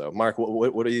over. So Mark,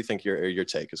 what do you think your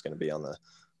take is going to be on the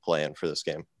play-in for this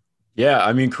game? Yeah,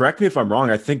 I mean, correct me if I'm wrong.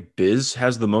 I think Biz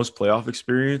has the most playoff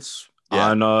experience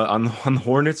on the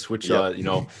Hornets, which,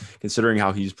 considering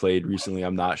how he's played recently,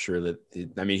 I'm not sure that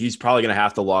he's probably going to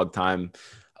have to log time.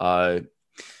 I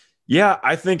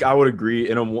think I would agree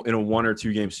in a 1 or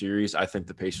 2 game series. I think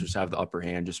the Pacers have the upper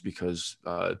hand just because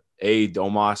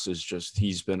Domas is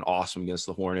he's been awesome against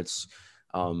the Hornets.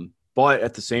 But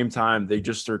at the same time,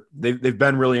 they've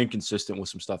been really inconsistent with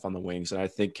some stuff on the wings. And I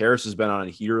think Karras has been on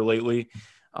a heater lately,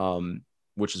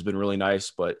 which has been really nice.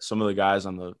 But some of the guys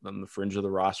on the fringe of the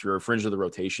roster or fringe of the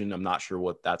rotation, I'm not sure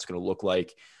what that's going to look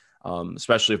like,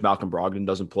 especially if Malcolm Brogdon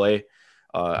doesn't play.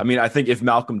 I think if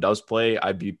Malcolm does play,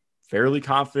 I'd be fairly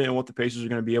confident in what the Pacers are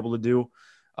going to be able to do.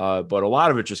 But a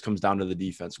lot of it just comes down to the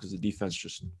defense, because the defense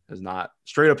just has not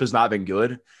been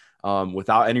good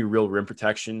without any real rim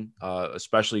protection,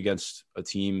 especially against a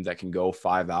team that can go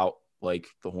 5 out like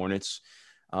the Hornets.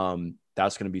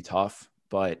 That's going to be tough.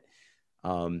 But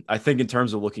I think in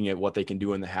terms of looking at what they can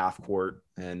do in the half court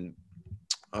and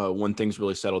when things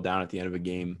really settle down at the end of a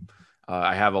game,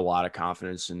 I have a lot of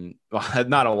confidence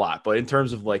not a lot, but in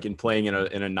terms of like in playing in a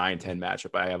 9-10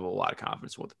 matchup, I have a lot of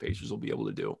confidence in what the Pacers will be able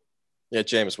to do. Yeah,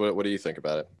 James, what do you think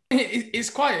about it? It's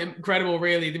quite incredible,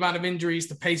 really, the amount of injuries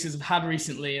the Pacers have had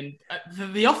recently.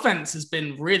 And the offense has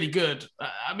been really good.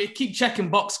 I mean, keep checking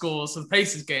box scores of the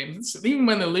Pacers games. Even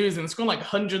when they're losing, they're scoring like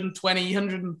 120,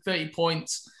 130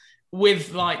 points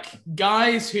with like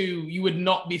guys who you would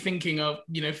not be thinking of,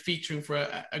 featuring for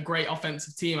a great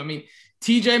offensive team. I mean,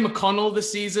 TJ McConnell this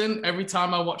season, every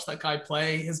time I watch that guy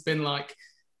play, has been like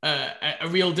a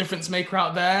real difference maker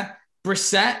out there.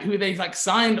 Brissett, who they like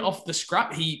signed off the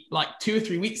scrap heap like 2 or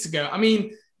 3 weeks ago. I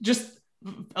mean, just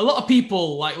a lot of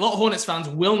people, like a lot of Hornets fans,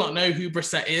 will not know who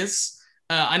Brissett is.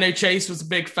 I know Chase was a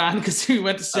big fan because he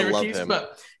went to Syracuse.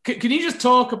 But can you just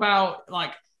talk about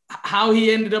like how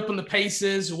he ended up on the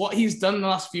Pacers, what he's done in the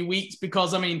last few weeks?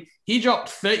 Because I mean, he dropped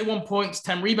 31 points,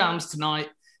 10 rebounds tonight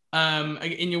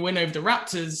in your win over the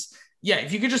Raptors. Yeah,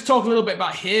 if you could just talk a little bit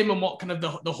about him and what kind of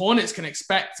the Hornets can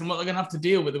expect and what they're going to have to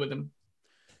deal with him.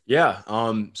 Yeah.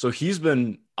 So he's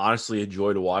been honestly a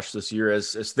joy to watch this year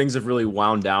as things have really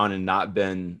wound down and not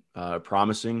been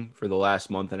promising for the last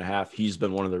month and a half. He's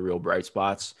been one of the real bright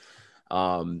spots.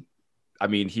 I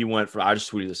mean, he went from, I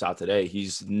just tweeted this out today.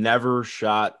 He's never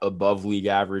shot above league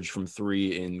average from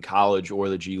 3 in college or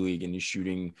the G League. And he's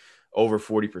shooting over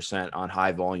 40% on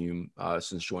high volume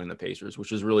since joining the Pacers,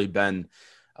 which has really been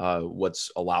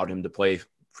what's allowed him to play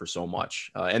for so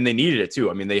much. And they needed it too.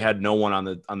 I mean, they had no one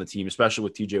on the team, especially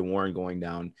with TJ Warren going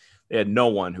down. They had no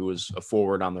one who was a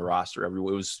forward on the roster.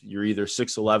 You're either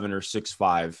 6'11" or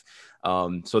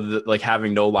 6'5". So like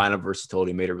having no lineup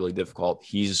versatility made it really difficult.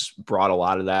 He's brought a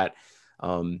lot of that.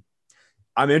 I'm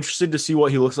interested to see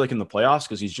what he looks like in the playoffs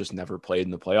because he's just never played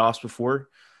in the playoffs before.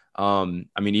 I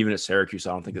mean, even at Syracuse,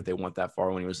 I don't think that they went that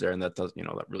far when he was there, and that does,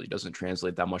 that really doesn't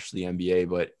translate that much to the NBA.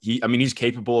 But he's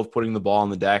capable of putting the ball on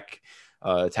the deck,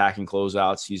 attacking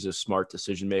closeouts. He's a smart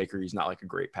decision maker. He's not like a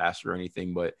great passer or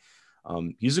anything, but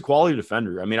he's a quality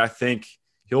defender. I mean, I think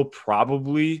he'll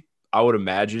probably, I would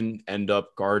imagine, end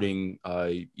up guarding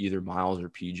either Miles or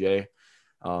PJ.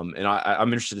 And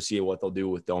I'm interested to see what they'll do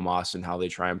with Domas and how they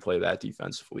try and play that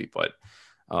defensively. But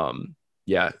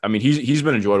yeah, I mean, he's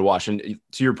been a joy to watch. And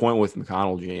to your point with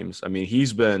McConnell, James, I mean,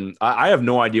 he's been, I have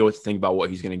no idea what to think about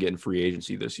what he's going to get in free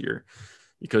agency this year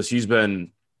because he's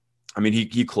been, I mean,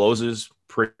 he closes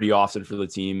pretty often for the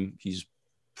team. He's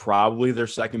probably their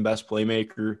second best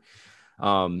playmaker.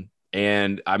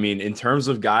 And I mean, in terms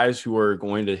of guys who are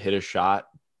going to hit a shot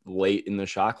late in the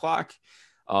shot clock,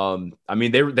 I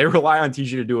mean, they rely on TJ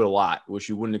to do it a lot, which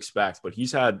you wouldn't expect, but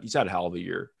he's had a hell of a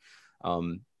year.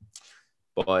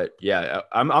 But yeah,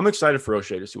 I'm excited for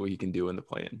O'Shea to see what he can do in the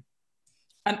play-in.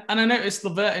 And I noticed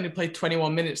LeVert only played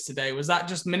 21 minutes today. Was that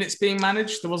just minutes being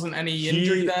managed? There wasn't any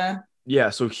injury there?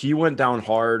 Yeah, so he went down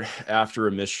hard after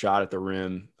a missed shot at the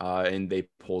rim, and they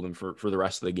pulled him for the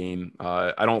rest of the game.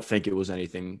 I don't think it was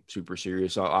anything super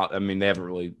serious. I mean, they haven't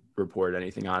really reported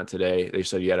anything on it today. They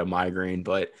said he had a migraine,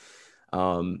 but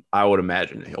I would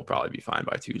imagine he'll probably be fine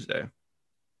by Tuesday.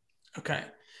 Okay.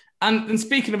 And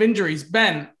speaking of injuries,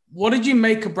 Ben, what did you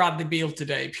make of Bradley Beal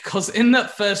today? Because in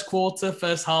that first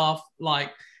half,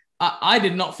 like I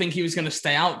did not think he was going to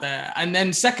stay out there. And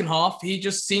then second half, he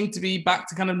just seemed to be back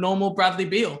to kind of normal Bradley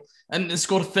Beal and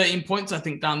scored 13 points, I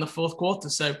think, down the fourth quarter.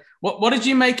 So what did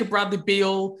you make of Bradley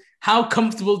Beal? How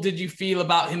comfortable did you feel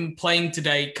about him playing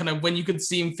today, kind of when you could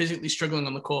see him physically struggling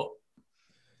on the court?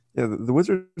 Yeah, the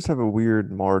Wizards have a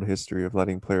weird, marred history of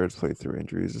letting players play through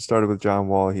injuries. It started with John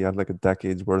Wall. He had like a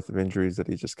decade's worth of injuries that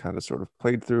he just kind of sort of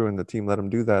played through, and the team let him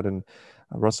do that. And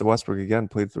Russell Westbrook, again,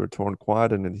 played through a torn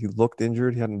quad, and he looked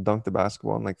injured. He hadn't dunked the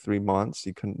basketball in like 3 months.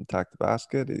 He couldn't attack the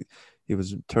basket. He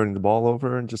was turning the ball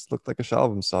over and just looked like a shell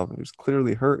of himself. And he was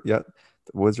clearly hurt, yet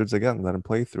the Wizards, again, let him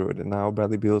play through it. And now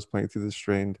Bradley Beal is playing through the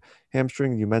strained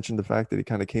hamstring. You mentioned the fact that he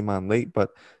kind of came on late,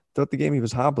 but throughout the game, he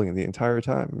was hobbling the entire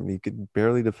time. I mean, he could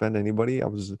barely defend anybody. I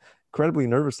was incredibly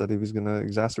nervous that he was going to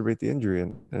exacerbate the injury.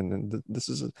 And this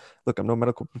is, look, I'm no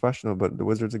medical professional, but the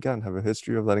Wizards, again, have a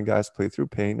history of letting guys play through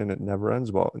pain, and it never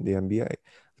ends well in the NBA.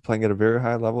 They're playing at a very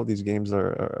high level. These games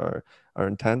are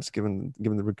intense, given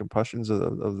the repercussions of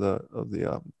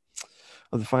the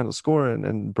final score.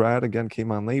 And Brad, again,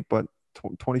 came on late, but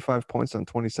 25 points on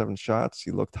 27 shots.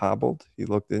 He looked hobbled. He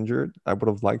looked injured. I would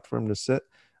have liked for him to sit.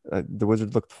 The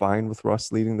Wizards looked fine with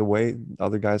Russ leading the way.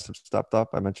 Other guys have stepped up.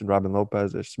 I mentioned Robin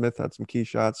Lopez. Ish Smith had some key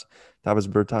shots. Davis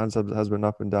Bertans has been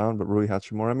up and down, but Rui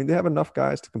Hachimura. I mean, they have enough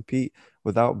guys to compete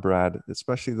without Brad,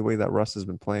 especially the way that Russ has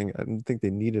been playing. I didn't think they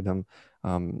needed him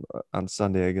on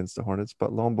Sunday against the Hornets,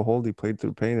 but lo and behold, he played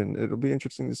through pain, and it'll be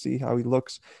interesting to see how he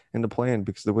looks in the play-in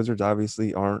because the Wizards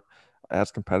obviously aren't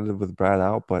as competitive with Brad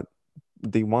out, but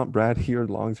they want Brad here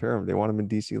long term. They want him in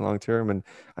DC long term. And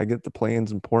I get the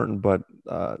play-in's important, but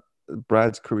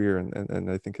Brad's career and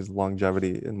I think his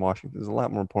longevity in Washington is a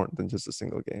lot more important than just a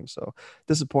single game. So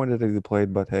disappointed that he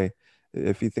played, but hey,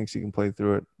 if he thinks he can play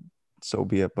through it, so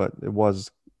be it. But it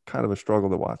was kind of a struggle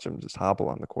to watch him just hobble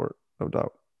on the court, no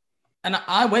doubt. And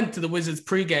I went to the Wizards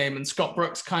pregame, and Scott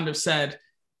Brooks kind of said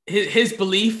his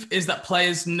belief is that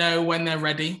players know when they're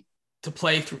ready to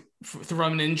play through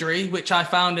an injury, which I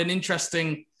found an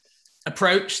interesting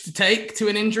approach to take to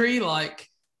an injury. Like,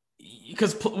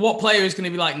 because what player is going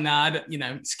to be like, nah,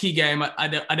 it's a key game. I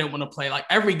don't want to play. Like,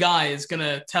 every guy is going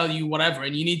to tell you whatever,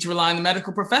 and you need to rely on the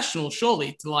medical professional,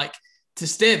 surely, to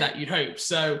steer that, you'd hope.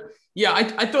 So, yeah, I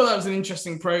thought that was an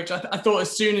interesting approach. I thought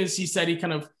as soon as he said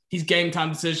his game time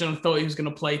decision, I thought he was going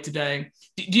to play today.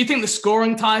 Do you think the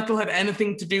scoring title had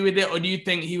anything to do with it? Or do you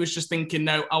think he was just thinking,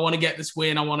 no, I want to get this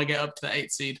win. I want to get up to the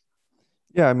 8th seed?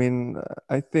 Yeah, I mean,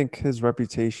 I think his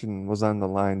reputation was on the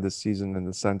line this season in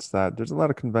the sense that there's a lot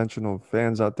of conventional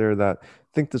fans out there that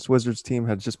think this Wizards team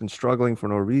had just been struggling for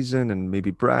no reason, and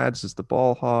maybe Brad's is the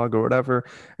ball hog or whatever.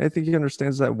 And I think he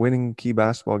understands that winning key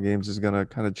basketball games is going to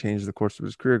kind of change the course of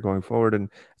his career going forward. And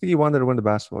I think he wanted to win the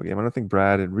basketball game. I don't think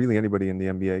Brad and really anybody in the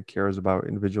NBA cares about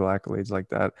individual accolades like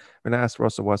that. I mean, I asked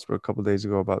Russell Westbrook a couple of days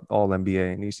ago about all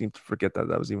NBA, and he seemed to forget that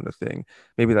was even a thing.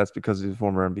 Maybe that's because he's a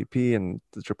former MVP and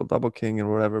the triple-double king and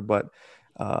whatever, but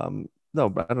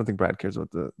no, I don't think Brad cares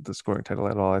about the scoring title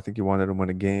at all. I think he wanted to win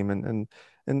a game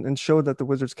and showed that the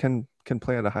Wizards can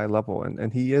play at a high level.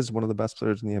 And he is one of the best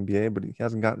players in the NBA, but he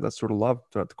hasn't gotten that sort of love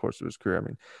throughout the course of his career. I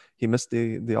mean, he missed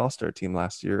the All-Star team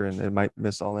last year, and it might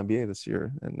miss All NBA this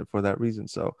year, and for that reason.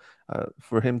 So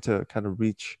for him to kind of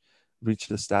reach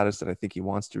the status that I think he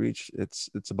wants to reach, it's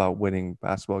about winning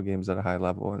basketball games at a high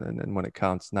level, and when it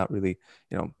counts, not really,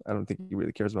 I don't think he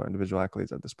really cares about individual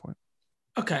accolades at this point.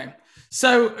 Okay,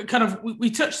 so kind of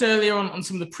we touched earlier on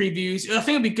some of the previews. I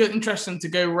think it'd be interesting to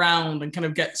go around and kind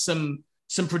of get some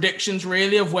predictions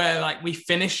really of where we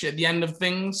finish at the end of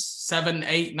things, 7,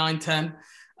 8, 9,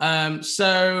 10.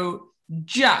 So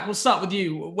Jack, we'll start with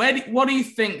you. What do you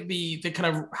think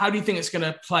how do you think it's going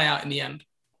to play out in the end?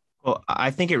 Well, I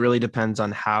think it really depends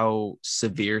on how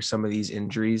severe some of these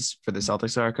injuries for the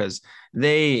Celtics are, because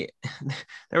there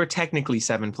were technically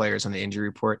 7 players on the injury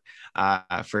report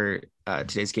for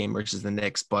today's game versus the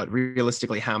Knicks. But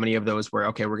realistically, how many of those were,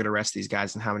 okay, we're going to rest these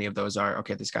guys, and how many of those are,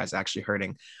 okay, this guy's actually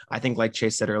hurting? I think, like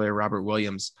Chase said earlier, Robert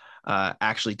Williams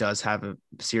actually does have a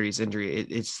serious injury.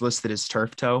 It's listed as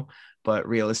turf toe, but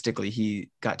realistically, he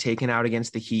got taken out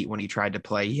against the Heat when he tried to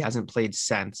play. He hasn't played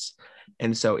since.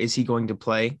 And so is he going to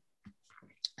play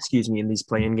in these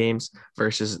play-in games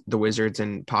versus the Wizards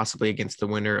and possibly against the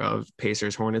winner of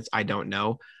Pacers Hornets? I don't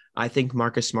know. I think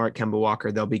Marcus Smart, Kemba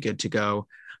Walker, they'll be good to go.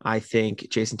 I think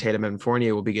Jason Tatum and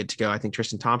Fournier will be good to go. I think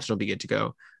Tristan Thompson will be good to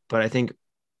go. But I think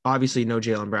obviously no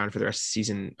Jaylen Brown for the rest of the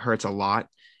season hurts a lot.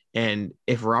 And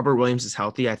if Robert Williams is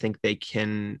healthy, I think they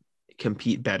can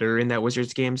compete better in that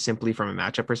Wizards game simply from a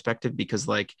matchup perspective, because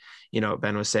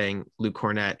Ben was saying, Luke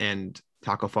Kornet and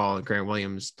Taco Fall and Grant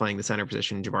Williams playing the center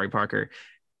position, Jabari Parker,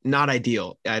 not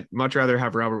ideal. I'd much rather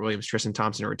have Robert Williams, Tristan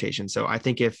Thompson rotation. So I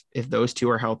think if those two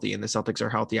are healthy and the Celtics are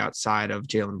healthy outside of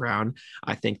Jaylen Brown,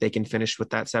 I think they can finish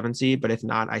with that 7 seed. But if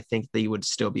not, I think they would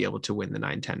still be able to win the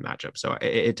 9-10 matchup. So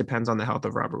it depends on the health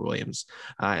of Robert Williams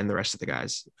and the rest of the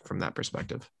guys from that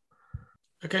perspective.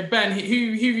 Okay, Ben, who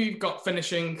you've got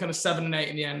finishing kind of 7 and 8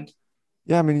 in the end?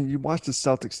 Yeah, I mean, you watch the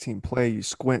Celtics team play, you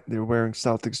squint, they're wearing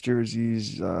Celtics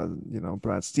jerseys.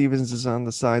 Brad Stevens is on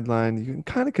the sideline. You can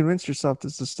kind of convince yourself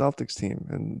this is a Celtics team,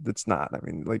 and it's not. I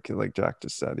mean, like Jack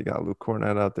just said, you got Luke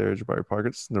Kornet out there, Jabari Parker.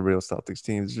 It's the real Celtics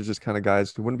team. These are just kind of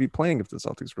guys who wouldn't be playing if the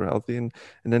Celtics were healthy, and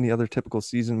any other typical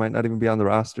season might not even be on the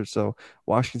roster. So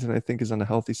Washington, I think, is on the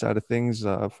healthy side of things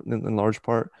in large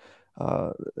part.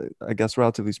 I guess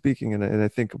relatively speaking, and I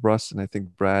think Russ and I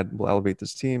think Brad will elevate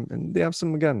this team, and they have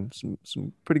some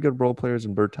pretty good role players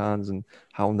in Bertans and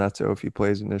Howell Neto if he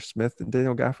plays, and there's Smith and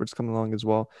Daniel Gafford's coming along as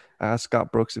well. I asked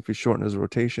Scott Brooks if he shortened his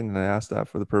rotation, and I asked that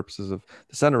for the purposes of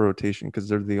the center rotation because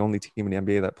they're the only team in the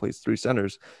NBA that plays 3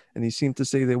 centers, and he seemed to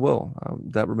say they will.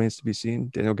 That remains to be seen.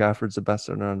 Daniel Gafford's the best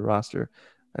center on the roster.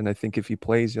 And I think if he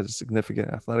plays, he has a significant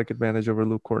athletic advantage over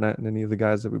Luke Kornet and any of the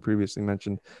guys that we previously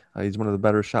mentioned. He's one of the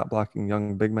better shot-blocking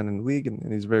young big men in the league,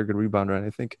 and he's a very good rebounder. And I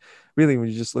think, really, when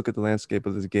you just look at the landscape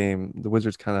of this game, the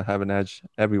Wizards kind of have an edge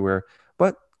everywhere.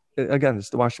 But, again, it's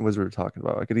the Washington Wizards we're talking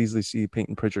about. I could easily see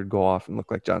Peyton Pritchard go off and look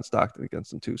like John Stockton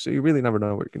against them, too. So you really never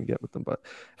know what you're going to get with them. But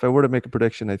if I were to make a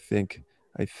prediction, I think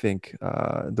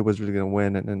the Wizards are going to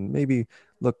win and maybe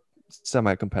look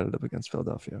semi-competitive against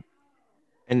Philadelphia.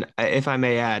 And if I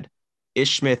may add,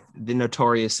 Ish Smith, the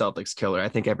notorious Celtics killer. I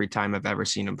think every time I've ever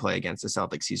seen him play against the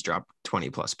Celtics, he's dropped 20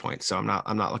 plus points. So I'm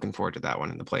not looking forward to that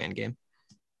one in the play-in game.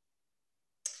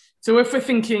 So if we're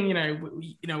thinking, I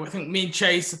think me and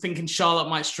Chase are thinking Charlotte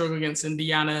might struggle against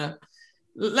Indiana.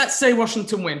 Let's say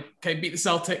Washington win, okay, beat the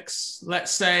Celtics.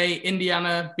 Let's say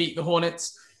Indiana beat the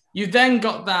Hornets. You've then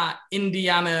got that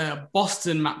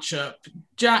Indiana-Boston matchup.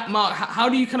 Jack, Mark, how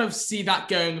do you kind of see that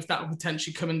going if that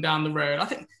potentially coming down the road? I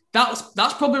think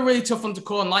that's probably a really tough one to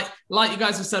call. And like you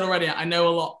guys have said already, I know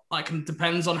a lot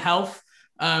depends on health.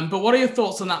 But what are your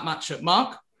thoughts on that matchup,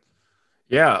 Mark?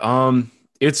 Yeah,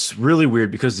 it's really weird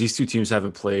because these two teams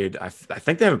haven't played. I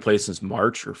think they haven't played since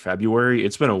March or February.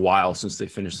 It's been a while since they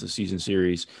finished the season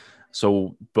series.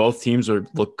 So both teams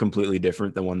look completely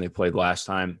different than when they played last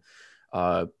time.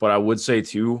 But I would say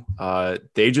too, the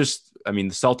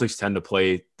Celtics tend to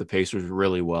play the Pacers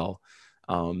really well.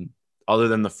 Other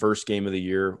than the first game of the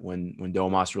year when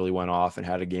Domas really went off and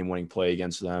had a game-winning play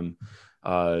against them,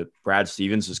 Brad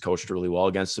Stevens has coached really well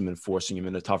against them and forcing him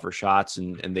into tougher shots.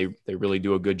 And they really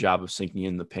do a good job of sinking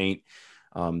in the paint,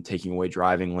 taking away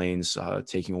driving lanes,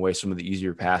 taking away some of the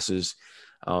easier passes.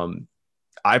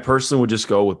 I personally would just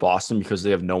go with Boston because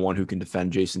they have no one who can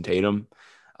defend Jason Tatum.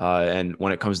 And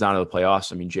when it comes down to the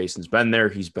playoffs, Jason's been there.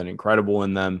 He's been incredible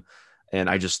in them. And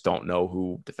I just don't know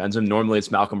who defends him. Normally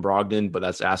it's Malcolm Brogdon, but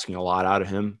that's asking a lot out of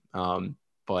him.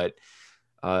 But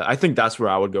I think that's where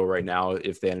I would go right now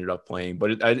if they ended up playing.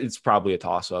 But it's probably a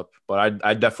toss-up. But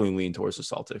I'd definitely lean towards the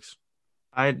Celtics.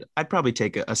 I'd probably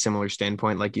take a similar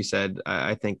standpoint. Like you said,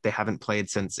 I think they haven't played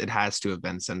since it has to have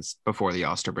been since before the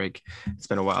All-Star break. It's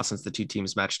been a while since the two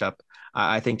teams matched up.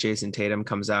 I think Jason Tatum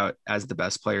comes out as the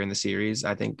best player in the series.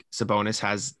 I think Sabonis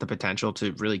has the potential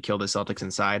to really kill the Celtics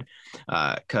inside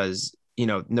because,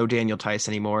 no Daniel Tice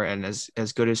anymore. And as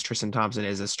good as Tristan Thompson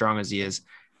is, as strong as he is,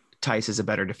 Tice is a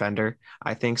better defender,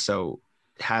 I think. So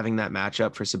having that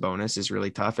matchup for Sabonis is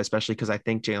really tough, especially because I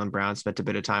think Jaylen Brown spent a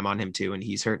bit of time on him too, and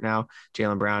he's hurt now.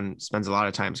 Jaylen Brown spends a lot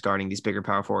of times guarding these bigger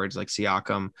power forwards like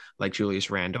Siakam, like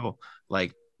Julius Randle,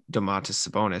 like Domantas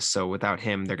Sabonis. So without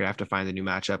him, they're going to have to find a new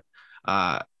matchup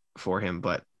for him.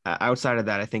 But outside of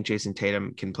that, I think Jason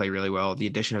Tatum can play really well. The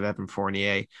addition of Evan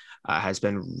Fournier has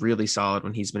been really solid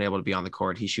when he's been able to be on the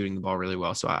court. He's shooting the ball really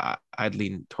well. So I'd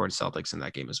lean towards Celtics in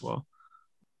that game as well.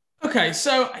 Okay,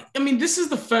 so, this is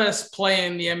the first play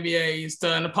in the NBA has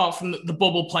done, apart from the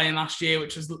bubble playing last year,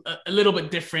 which was a little bit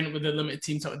different with the limited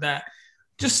teams out there.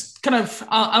 Just kind of,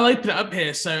 I'll open it up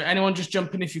here, so anyone just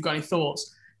jump in if you've got any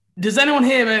thoughts. Does anyone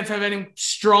here have any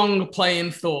strong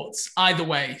play-in thoughts? Either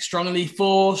way, strongly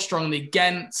for, strongly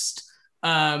against?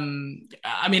 I'll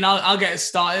get it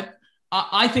started.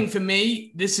 I think for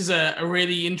me, this is a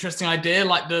really interesting idea.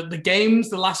 Like the games,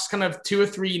 the last kind of 2 or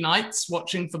 3 nights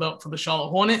watching for the Charlotte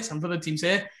Hornets and for the teams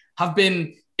here have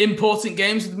been important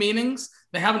games with meanings.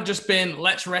 They haven't just been,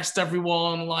 let's rest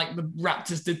everyone like the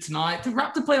Raptors did tonight. The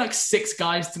Raptors played like 6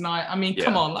 guys tonight.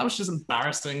 Come on, that was just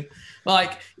embarrassing.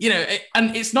 And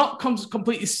it's not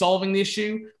completely solving the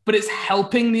issue, but it's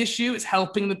helping the issue. It's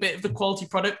helping the bit of the quality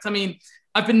product.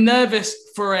 I've been nervous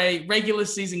for a regular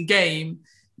season game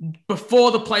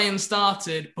before the play-in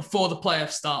started, before the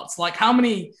playoff starts.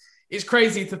 It's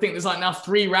crazy to think there's now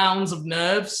 3 rounds of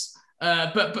nerves.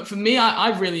 But for me,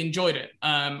 I've really enjoyed it.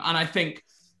 And I think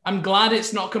I'm glad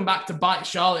it's not come back to bite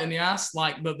Charlotte in the ass.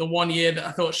 Like the one year that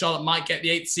I thought Charlotte might get the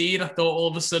 8th seed, I thought all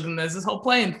of a sudden there's this whole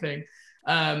play-in thing.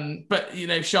 But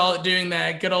Charlotte doing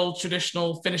their good old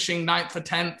traditional finishing 9th or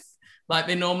 10th like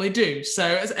they normally do. So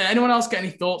has anyone else got any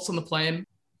thoughts on the play-in?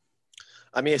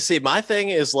 My thing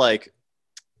is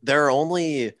there are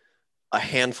only a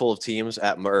handful of teams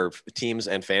teams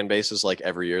and fan bases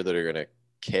every year that are going to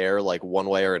care one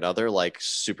way or another,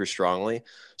 super strongly.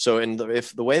 So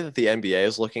if the way that the NBA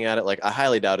is looking at it, I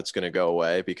highly doubt it's going to go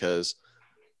away, because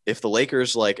if the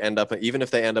Lakers even if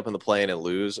they end up in the play-in and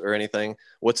lose or anything,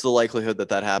 what's the likelihood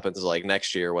that happens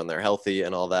next year when they're healthy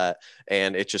and all that?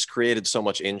 And it just created so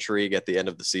much intrigue at the end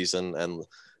of the season. And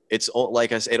it's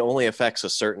like I said, it only affects a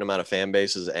certain amount of fan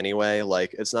bases anyway.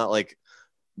 It's not like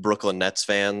Brooklyn Nets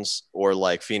fans or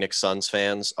Phoenix Suns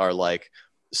fans are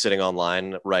sitting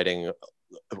online writing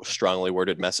strongly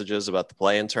worded messages about the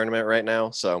play-in tournament right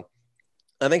now. So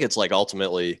I think it's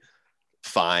ultimately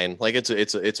fine.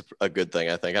 It's a good thing.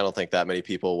 I don't think that many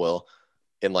people will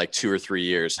in 2 or 3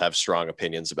 years have strong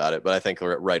opinions about it, but I think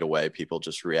right away people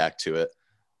just react to it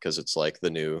because it's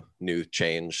the new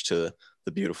change to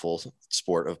the beautiful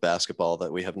sport of basketball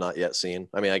that we have not yet seen.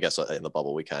 I guess in the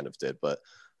bubble we kind of did, but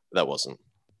that wasn't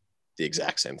the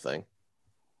exact same thing.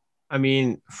 I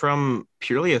mean, from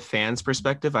purely a fan's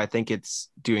perspective, I think it's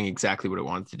doing exactly what it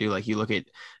wanted to do. Like you look at,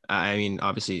 I mean,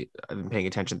 obviously I've been paying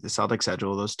attention to the Celtics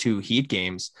schedule. Those 2 Heat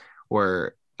games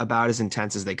were about as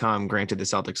intense as they come. Granted, the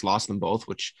Celtics lost them both,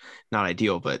 which not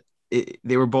ideal, but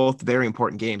they were both very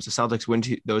important games. The Celtics win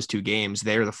those 2 games.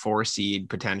 They're the 4 seed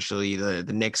potentially. The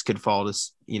Knicks could fall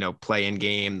to play in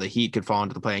game. The Heat could fall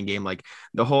into the play in game. Like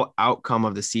the whole outcome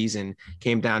of the season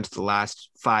came down to the last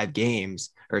 5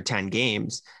 games or 10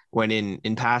 games. When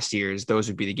in past years, those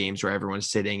would be the games where everyone's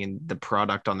sitting and the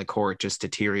product on the court just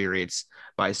deteriorates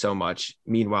by so much.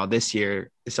 Meanwhile, this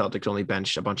year, the Celtics only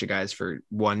benched a bunch of guys for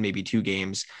 1, maybe 2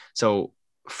 games. So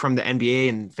from the NBA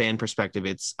and fan perspective,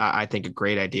 it's, I think, a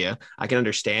great idea. I can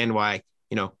understand why,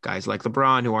 guys like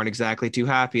LeBron who aren't exactly too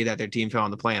happy that their team fell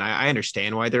on the play. And I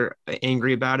understand why they're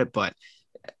angry about it. But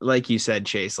like you said,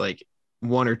 Chase, like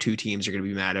 1 or 2 teams are going to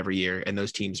be mad every year, and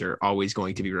those teams are always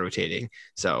going to be rotating.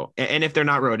 So, and if they're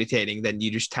not rotating, then you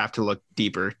just have to look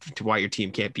deeper to why your team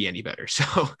can't be any better.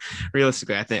 So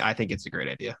realistically, I think it's a great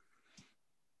idea.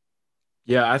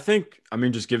 Yeah, I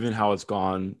mean, just given how it's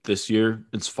gone this year,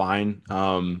 it's fine.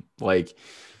 Like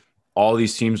all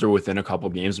these teams are within a couple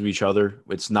games of each other.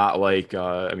 It's not like,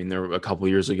 there were a couple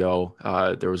years ago,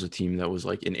 there was a team that was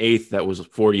like in 8th that was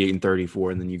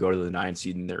 48-34, and then you go to the 9th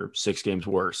seed and they're 6 games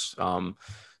worse.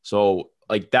 So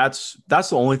like that's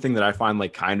the only thing that I find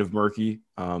like kind of murky.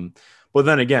 But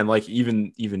then again, like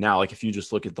even now, like if you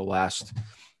just look at the last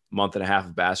month and a half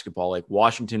of basketball, like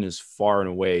Washington is far and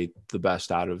away the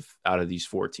best out of these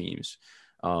 4 teams.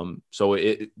 So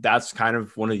that's kind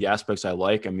of one of the aspects I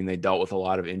like. I mean, they dealt with a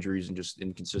lot of injuries and just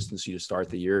inconsistency to start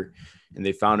the year, and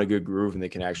they found a good groove, and they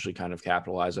can actually kind of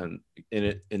capitalize in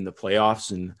the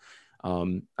playoffs. And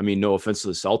I mean, no offense to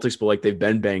the Celtics, but like they've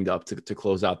been banged up to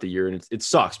close out the year, and it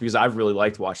sucks because I've really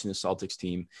liked watching the Celtics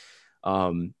team.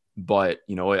 But,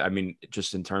 I mean,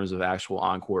 just in terms of actual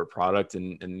on-court product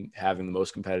and having the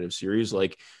most competitive series,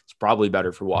 like it's probably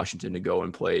better for Washington to go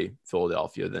and play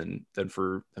Philadelphia than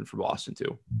for Boston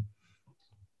too.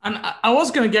 And I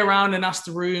was going to get around and ask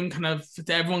the room kind of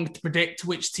to everyone to predict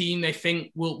which team they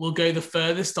think will go the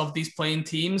furthest of these playing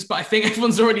teams. But I think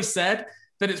everyone's already said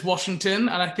that it's Washington.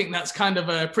 And I think that's kind of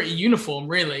a pretty uniform,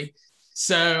 really.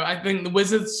 So I think the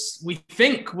Wizards, we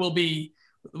think, will be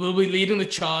leading the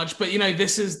charge. But,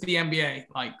 this is the NBA.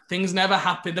 Like, things never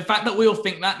happen. The fact that we all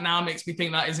think that now makes me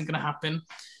think that isn't going to happen.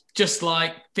 Just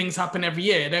like things happen every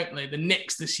year, don't they? The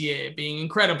Knicks this year being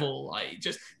incredible. Like,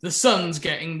 just the Suns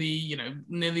getting the,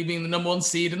 nearly being the number 1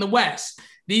 seed in the West.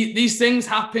 These things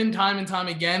happen time and time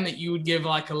again that you would give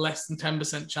like a less than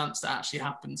 10% chance to actually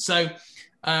happen. So,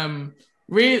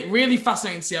 really, really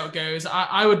fascinating to see how it goes.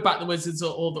 I would back the Wizards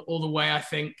all the way, I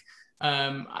think.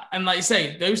 And like you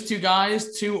say, those 2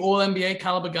 guys, 2 all-NBA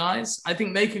caliber guys, I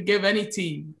think they could give any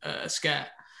team a scare.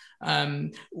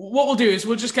 What we'll do is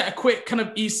we'll just get a quick kind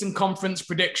of Eastern Conference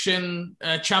prediction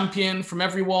champion from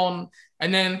everyone,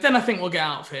 and then I think we'll get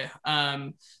out of here.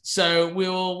 So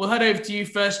we'll head over to you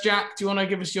first, Jack. Do you want to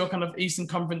give us your kind of Eastern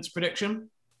Conference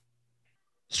prediction?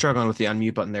 Struggling with the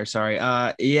unmute button there. Sorry.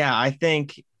 Yeah, I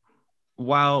think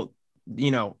while,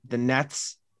 the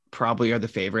Nets probably are the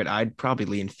favorite, I'd probably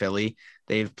lean Philly.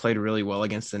 They've played really well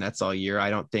against the Nets all year. I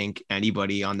don't think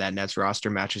anybody on that Nets roster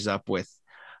matches up with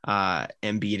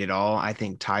Embiid at all. I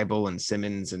think Tybalt and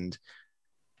Simmons and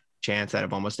chance out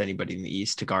of almost anybody in the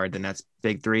East to guard the Nets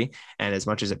big 3. And as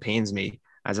much as it pains me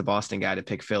as a Boston guy to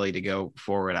pick Philly to go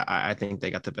forward, I think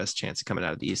they got the best chance of coming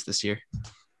out of the East this year.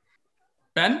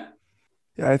 Ben?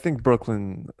 Yeah, I think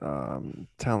Brooklyn,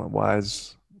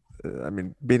 talent-wise,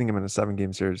 beating them in a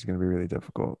 7-game series is going to be really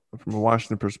difficult. From a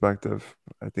Washington perspective,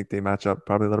 I think they match up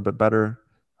probably a little bit better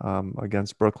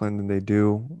against Brooklyn than they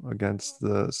do against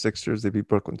the Sixers. They beat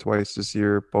Brooklyn twice this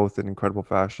year, both in incredible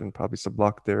fashion. Probably some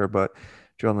luck there, but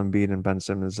Joel Embiid and Ben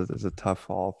Simmons is a tough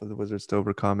haul for the Wizards to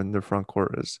overcome, and their front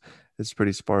court is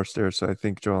pretty sparse there. So I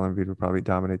think Joel Embiid would probably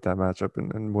dominate that matchup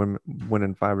and win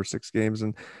in 5 or 6 games.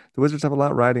 And the Wizards have a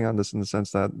lot riding on this in the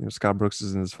sense that Scott Brooks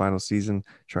is in his final season,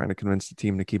 trying to convince the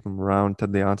team to keep him around.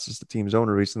 Ted Leonsis, the team's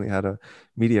owner, recently had a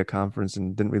media conference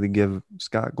and didn't really give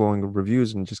Scott glowing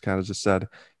reviews and just kind of just said,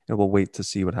 we'll wait to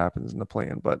see what happens in the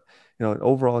play-in. But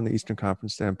overall, in the Eastern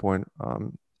Conference standpoint,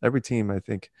 every team I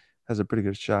think has a pretty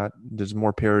good shot. There's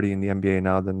more parity in the NBA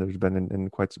now than there's been in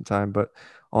quite some time. But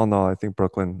all in all, I think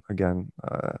Brooklyn, again,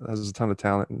 has a ton of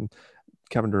talent. And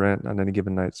Kevin Durant on any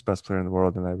given night is the best player in the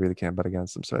world, and I really can't bet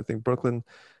against him. So I think Brooklyn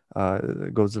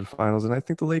goes to the finals, and I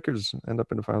think the Lakers end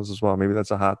up in the finals as well. Maybe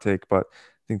that's a hot take, but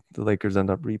I think the Lakers end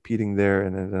up repeating there,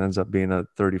 and it ends up being a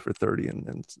 30 for 30,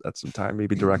 and that's some time,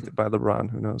 maybe directed by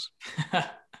LeBron. Who knows?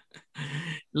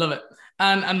 Love it.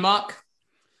 And Mark?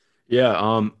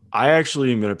 Yeah, I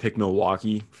actually am going to pick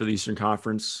Milwaukee for the Eastern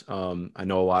Conference. I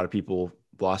know a lot of people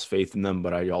lost faith in them,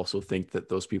 but I also think that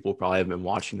those people probably haven't been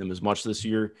watching them as much this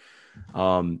year.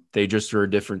 They just are a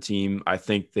different team. I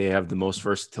think they have the most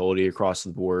versatility across the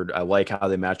board. I like how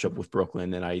they match up with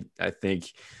Brooklyn, and I think,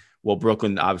 well,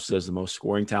 Brooklyn obviously has the most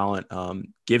scoring talent.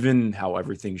 Given how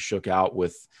everything shook out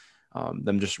with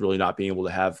them just really not being able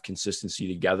to have consistency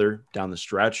together down the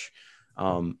stretch,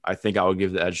 I think I would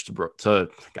give the edge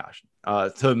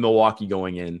to Milwaukee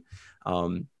going in.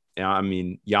 I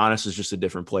mean, Giannis is just a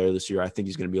different player this year. I think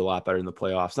he's going to be a lot better in the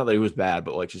playoffs. Not that he was bad,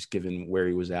 but like just given where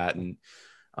he was at and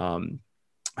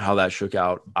how that shook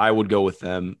out, I would go with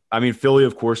them. I mean, Philly,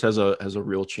 of course, has a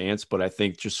real chance, but I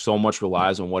think just so much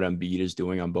relies on what Embiid is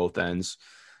doing on both ends.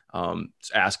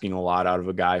 It's asking a lot out of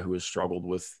a guy who has struggled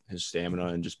with his stamina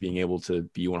and just being able to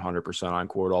be 100% on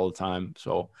court all the time.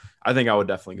 So I think I would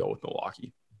definitely go with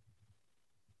Milwaukee.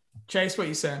 Chase, what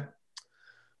you saying?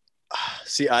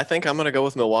 See, I think I'm going to go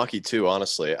with Milwaukee too,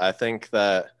 honestly. I think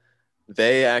that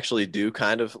they actually do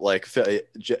kind of like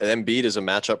Embiid is a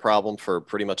matchup problem for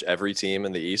pretty much every team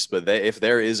in the East, but if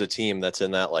there is a team that's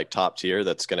in that like top tier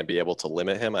that's going to be able to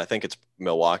limit him, I think it's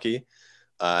Milwaukee.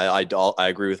 I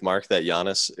agree with Mark that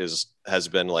Giannis has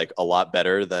been like a lot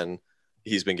better than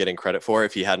he's been getting credit for.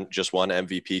 If he hadn't just won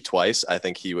MVP twice, I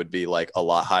think he would be like a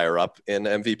lot higher up in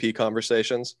MVP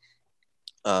conversations.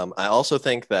 I also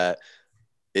think that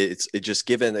it just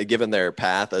given their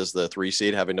path as the 3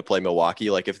 seed having to play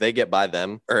Milwaukee, like if they get by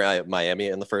them or Miami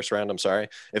in the first round, I'm sorry,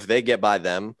 if they get by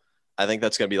them, I think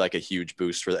that's going to be like a huge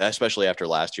boost especially after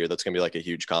last year. That's going to be like a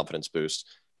huge confidence boost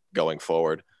going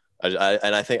forward.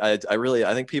 I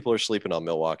think people are sleeping on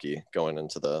Milwaukee going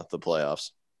into the playoffs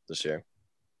this year.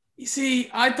 You see,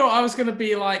 I thought I was going to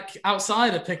be like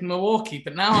outsider picking Milwaukee,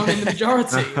 but now I'm in the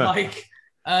majority.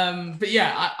 But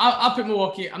yeah, I'll pick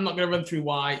Milwaukee. I'm not going to run through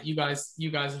why. You guys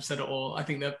have said it all. I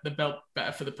think they're built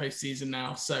better for the postseason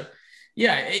now. So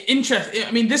yeah, interesting. I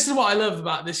mean, this is what I love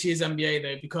about this year's NBA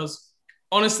though, because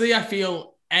honestly, I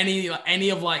feel any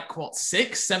of like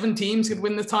 6-7 teams could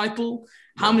win the title.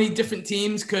 How many different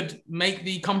teams could make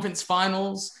the conference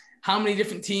finals? How many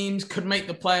different teams could make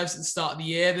the playoffs at the start of the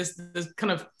year? There's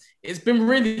kind of, it's been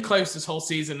really close this whole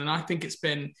season. And I think it's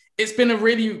been a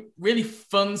really, really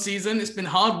fun season. It's been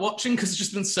hard watching because there's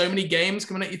just been so many games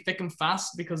coming at you thick and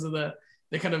fast because of the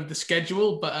kind of the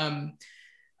schedule. But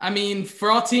I mean,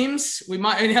 for our teams, we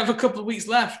might only have a couple of weeks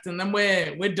left and then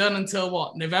we're done until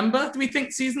what, November? Do we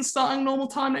think season's starting normal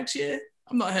time next year?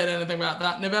 I've not heard anything about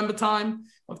that. November time,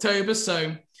 October.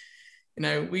 So,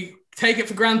 we take it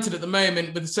for granted at the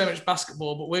moment with so much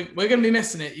basketball, but we're going to be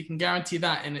missing it. You can guarantee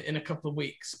that in a couple of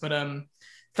weeks. But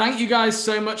thank you guys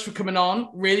so much for coming on.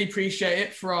 Really appreciate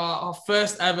it for our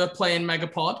first ever Play-In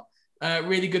Megapod.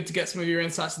 Really good to get some of your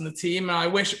insights on the team. And I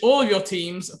wish all of your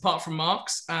teams, apart from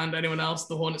Mark's and anyone else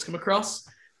the Hornets come across,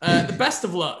 the best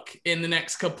of luck in the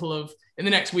next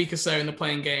week or so in the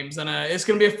playing games. And it's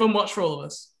going to be a fun watch for all of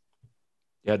us.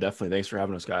 Yeah, definitely. Thanks for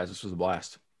having us, guys. This was a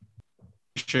blast.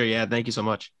 Sure. Yeah. Thank you so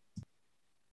much.